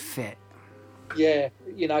story fit. Yeah,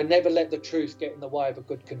 never let the truth get in the way of a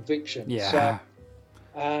good conviction. Yeah.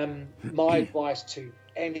 So my advice to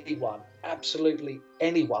anyone, absolutely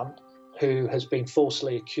anyone who has been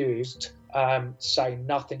falsely accused, say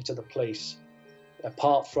nothing to the police.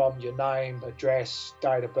 Apart from your name, address,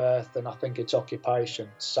 date of birth, and I think it's occupation,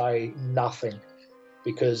 say nothing.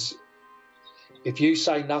 Because if you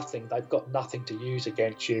say nothing, they've got nothing to use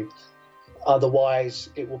against you.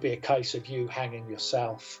 Otherwise, it will be a case of you hanging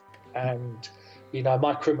yourself. And,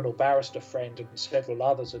 my criminal barrister friend and several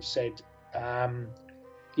others have said,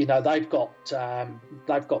 they've got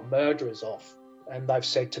murderers off. And they've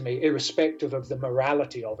said to me, irrespective of the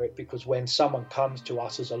morality of it, because when someone comes to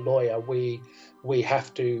us as a lawyer, we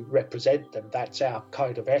have to represent them. That's our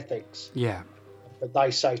code of ethics. Yeah. But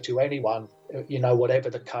they say to anyone, whatever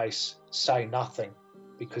the case, say nothing,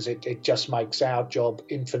 because it just makes our job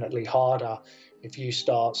infinitely harder if you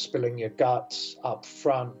start spilling your guts up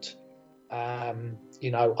front,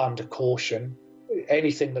 under caution.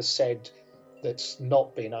 Anything that's said that's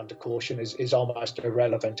not been under caution is almost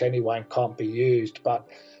irrelevant anyway and can't be used. But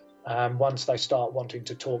once they start wanting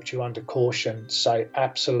to talk to you under caution, say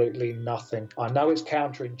absolutely nothing. I know it's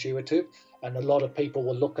counterintuitive, and a lot of people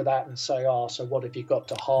will look at that and say, so what have you got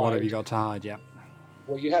to hide? What have you got to hide, yeah.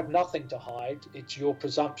 Well, you have nothing to hide. It's your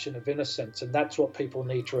presumption of innocence, and that's what people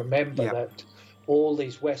need to remember, that all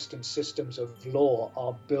these Western systems of law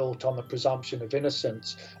are built on the presumption of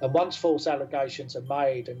innocence. And once false allegations are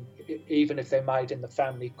made, and even if they're made in the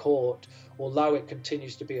family court, although it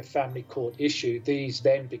continues to be a family court issue, these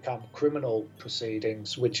then become criminal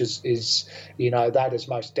proceedings, which is that is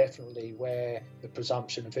most definitely where the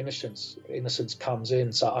presumption of innocence comes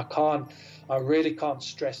in. So I really can't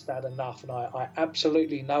stress that enough. And I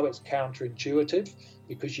absolutely know it's counterintuitive,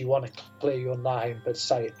 because you want to clear your name, but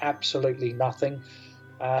say absolutely nothing.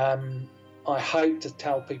 I hate to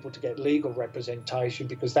tell people to get legal representation,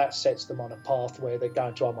 because that sets them on a path where they're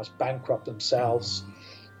going to almost bankrupt themselves.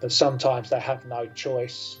 But sometimes they have no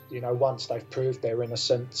choice. Once they've proved their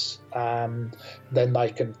innocence, then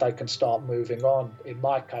they can start moving on. In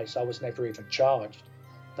my case, I was never even charged.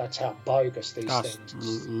 That's how bogus these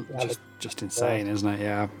things. Just insane, isn't it?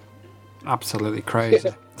 Yeah, absolutely crazy.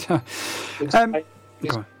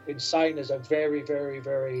 Insane is a very, very,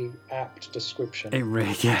 very apt description. It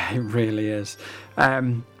really is.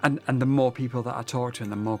 And the more people that I talk to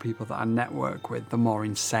and the more people that I network with, the more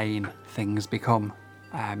insane things become.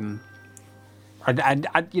 At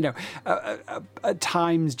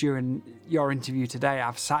times during your interview today,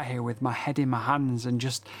 I've sat here with my head in my hands and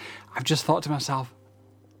I've just thought to myself,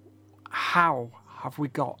 how have we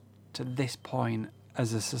got to this point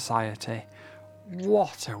as a society?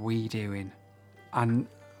 What are we doing? And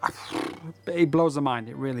it blows the mind.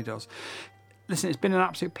 It really does. Listen, it's been an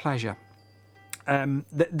absolute pleasure.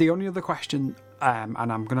 The only other question, and I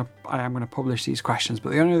am gonna publish these questions, but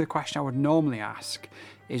the only other question I would normally ask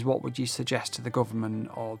is, what would you suggest to the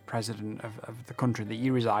government or president of the country that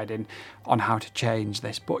you reside in on how to change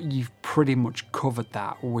this? But you've pretty much covered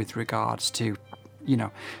that with regards to,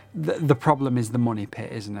 the problem is the money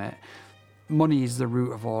pit, isn't it? Money is the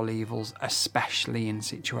root of all evils, especially in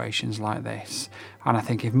situations like this. And I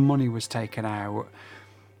think if money was taken out,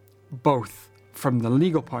 both from the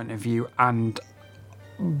legal point of view and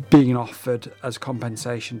being offered as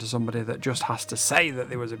compensation to somebody that just has to say that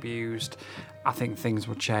they was abused, I think things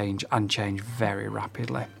would change, and change very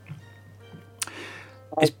rapidly.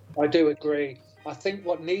 I do agree. I think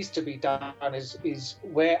what needs to be done is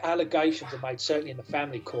where allegations are made, certainly in the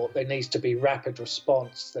family court, there needs to be rapid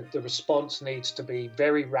response. That the response needs to be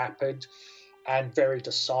very rapid and very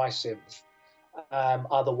decisive.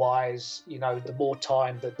 Otherwise, the more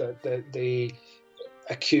time that the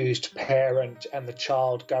accused parent and the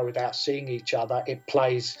child go without seeing each other, it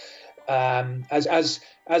plays. As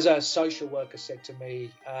a social worker said to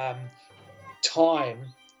me,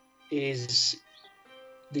 time is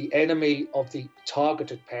the enemy of the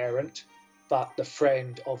targeted parent, but the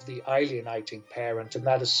friend of the alienating parent. And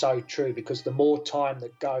that is so true, because the more time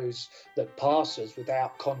that passes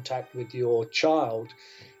without contact with your child,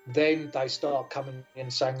 then they start coming in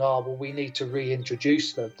saying, we need to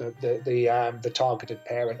reintroduce the targeted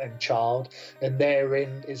parent and child. And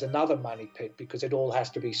therein is another money pit, because it all has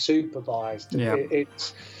to be supervised. Yeah.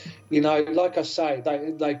 It's, like I say,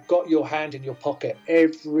 they've got your hand in your pocket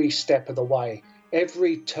every step of the way.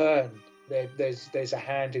 Every turn, there's a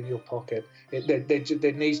hand in your pocket.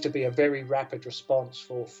 There needs to be a very rapid response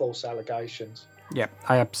for false allegations. Yeah,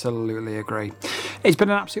 I absolutely agree. It's been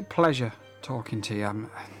an absolute pleasure talking to you.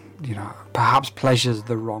 Perhaps pleasure's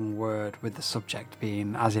the wrong word with the subject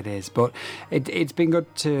being as it is, but it's been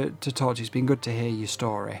good to talk to you. It's been good to hear your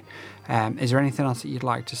story. Is there anything else that you'd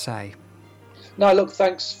like to say? No, look,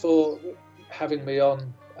 thanks for having me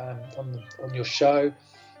on your show.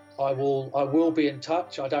 I will be in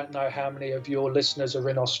touch. I don't know how many of your listeners are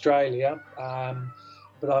in Australia,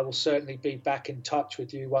 but I will certainly be back in touch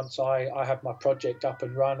with you once I have my project up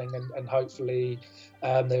and running, and hopefully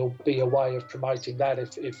there will be a way of promoting that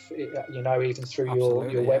if even through your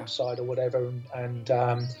website or whatever, and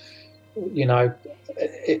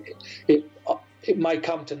it may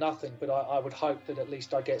come to nothing, but I would hope that at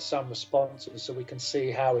least I get some responses so we can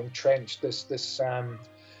see how entrenched this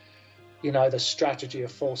the strategy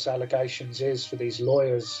of false allegations is for these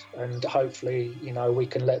lawyers, and hopefully, we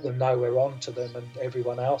can let them know we're onto them and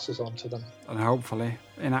everyone else is onto them. And hopefully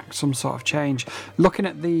enact some sort of change. Looking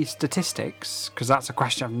at the statistics, because that's a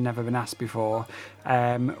question I've never been asked before,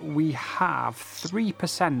 we have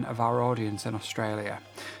 3% of our audience in Australia.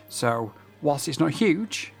 So whilst it's not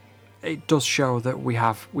huge, it does show that we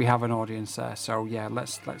have an audience there. So yeah,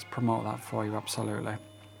 let's promote that for you, absolutely.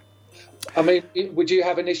 I mean, would you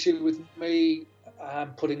have an issue with me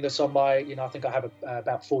putting this on my, I think I have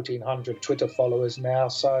about 1,400 Twitter followers now,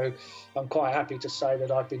 so I'm quite happy to say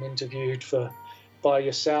that I've been interviewed by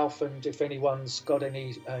yourself, and if anyone's got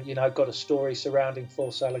any, got a story surrounding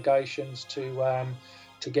false allegations,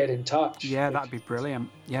 to get in touch. Yeah, that'd be brilliant.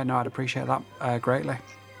 Yeah, no, I'd appreciate that greatly.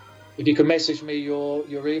 If you can message me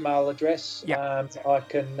your email address, yeah.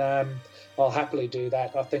 I'll happily do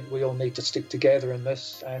that. I think we all need to stick together in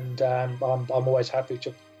this, and I'm always happy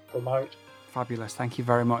to promote. Fabulous, thank you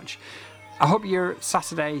very much. I hope your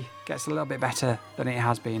Saturday gets a little bit better than it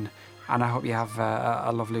has been, and I hope you have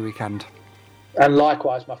a lovely weekend. And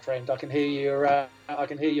likewise, my friend, I can hear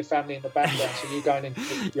your family in the background. So you're going into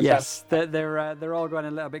your yes, they're all going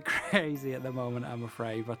a little bit crazy at the moment, I'm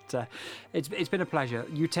afraid. But it's been a pleasure.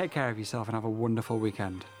 You take care of yourself and have a wonderful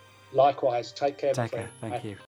weekend. Likewise, take care. Take care. Thank you.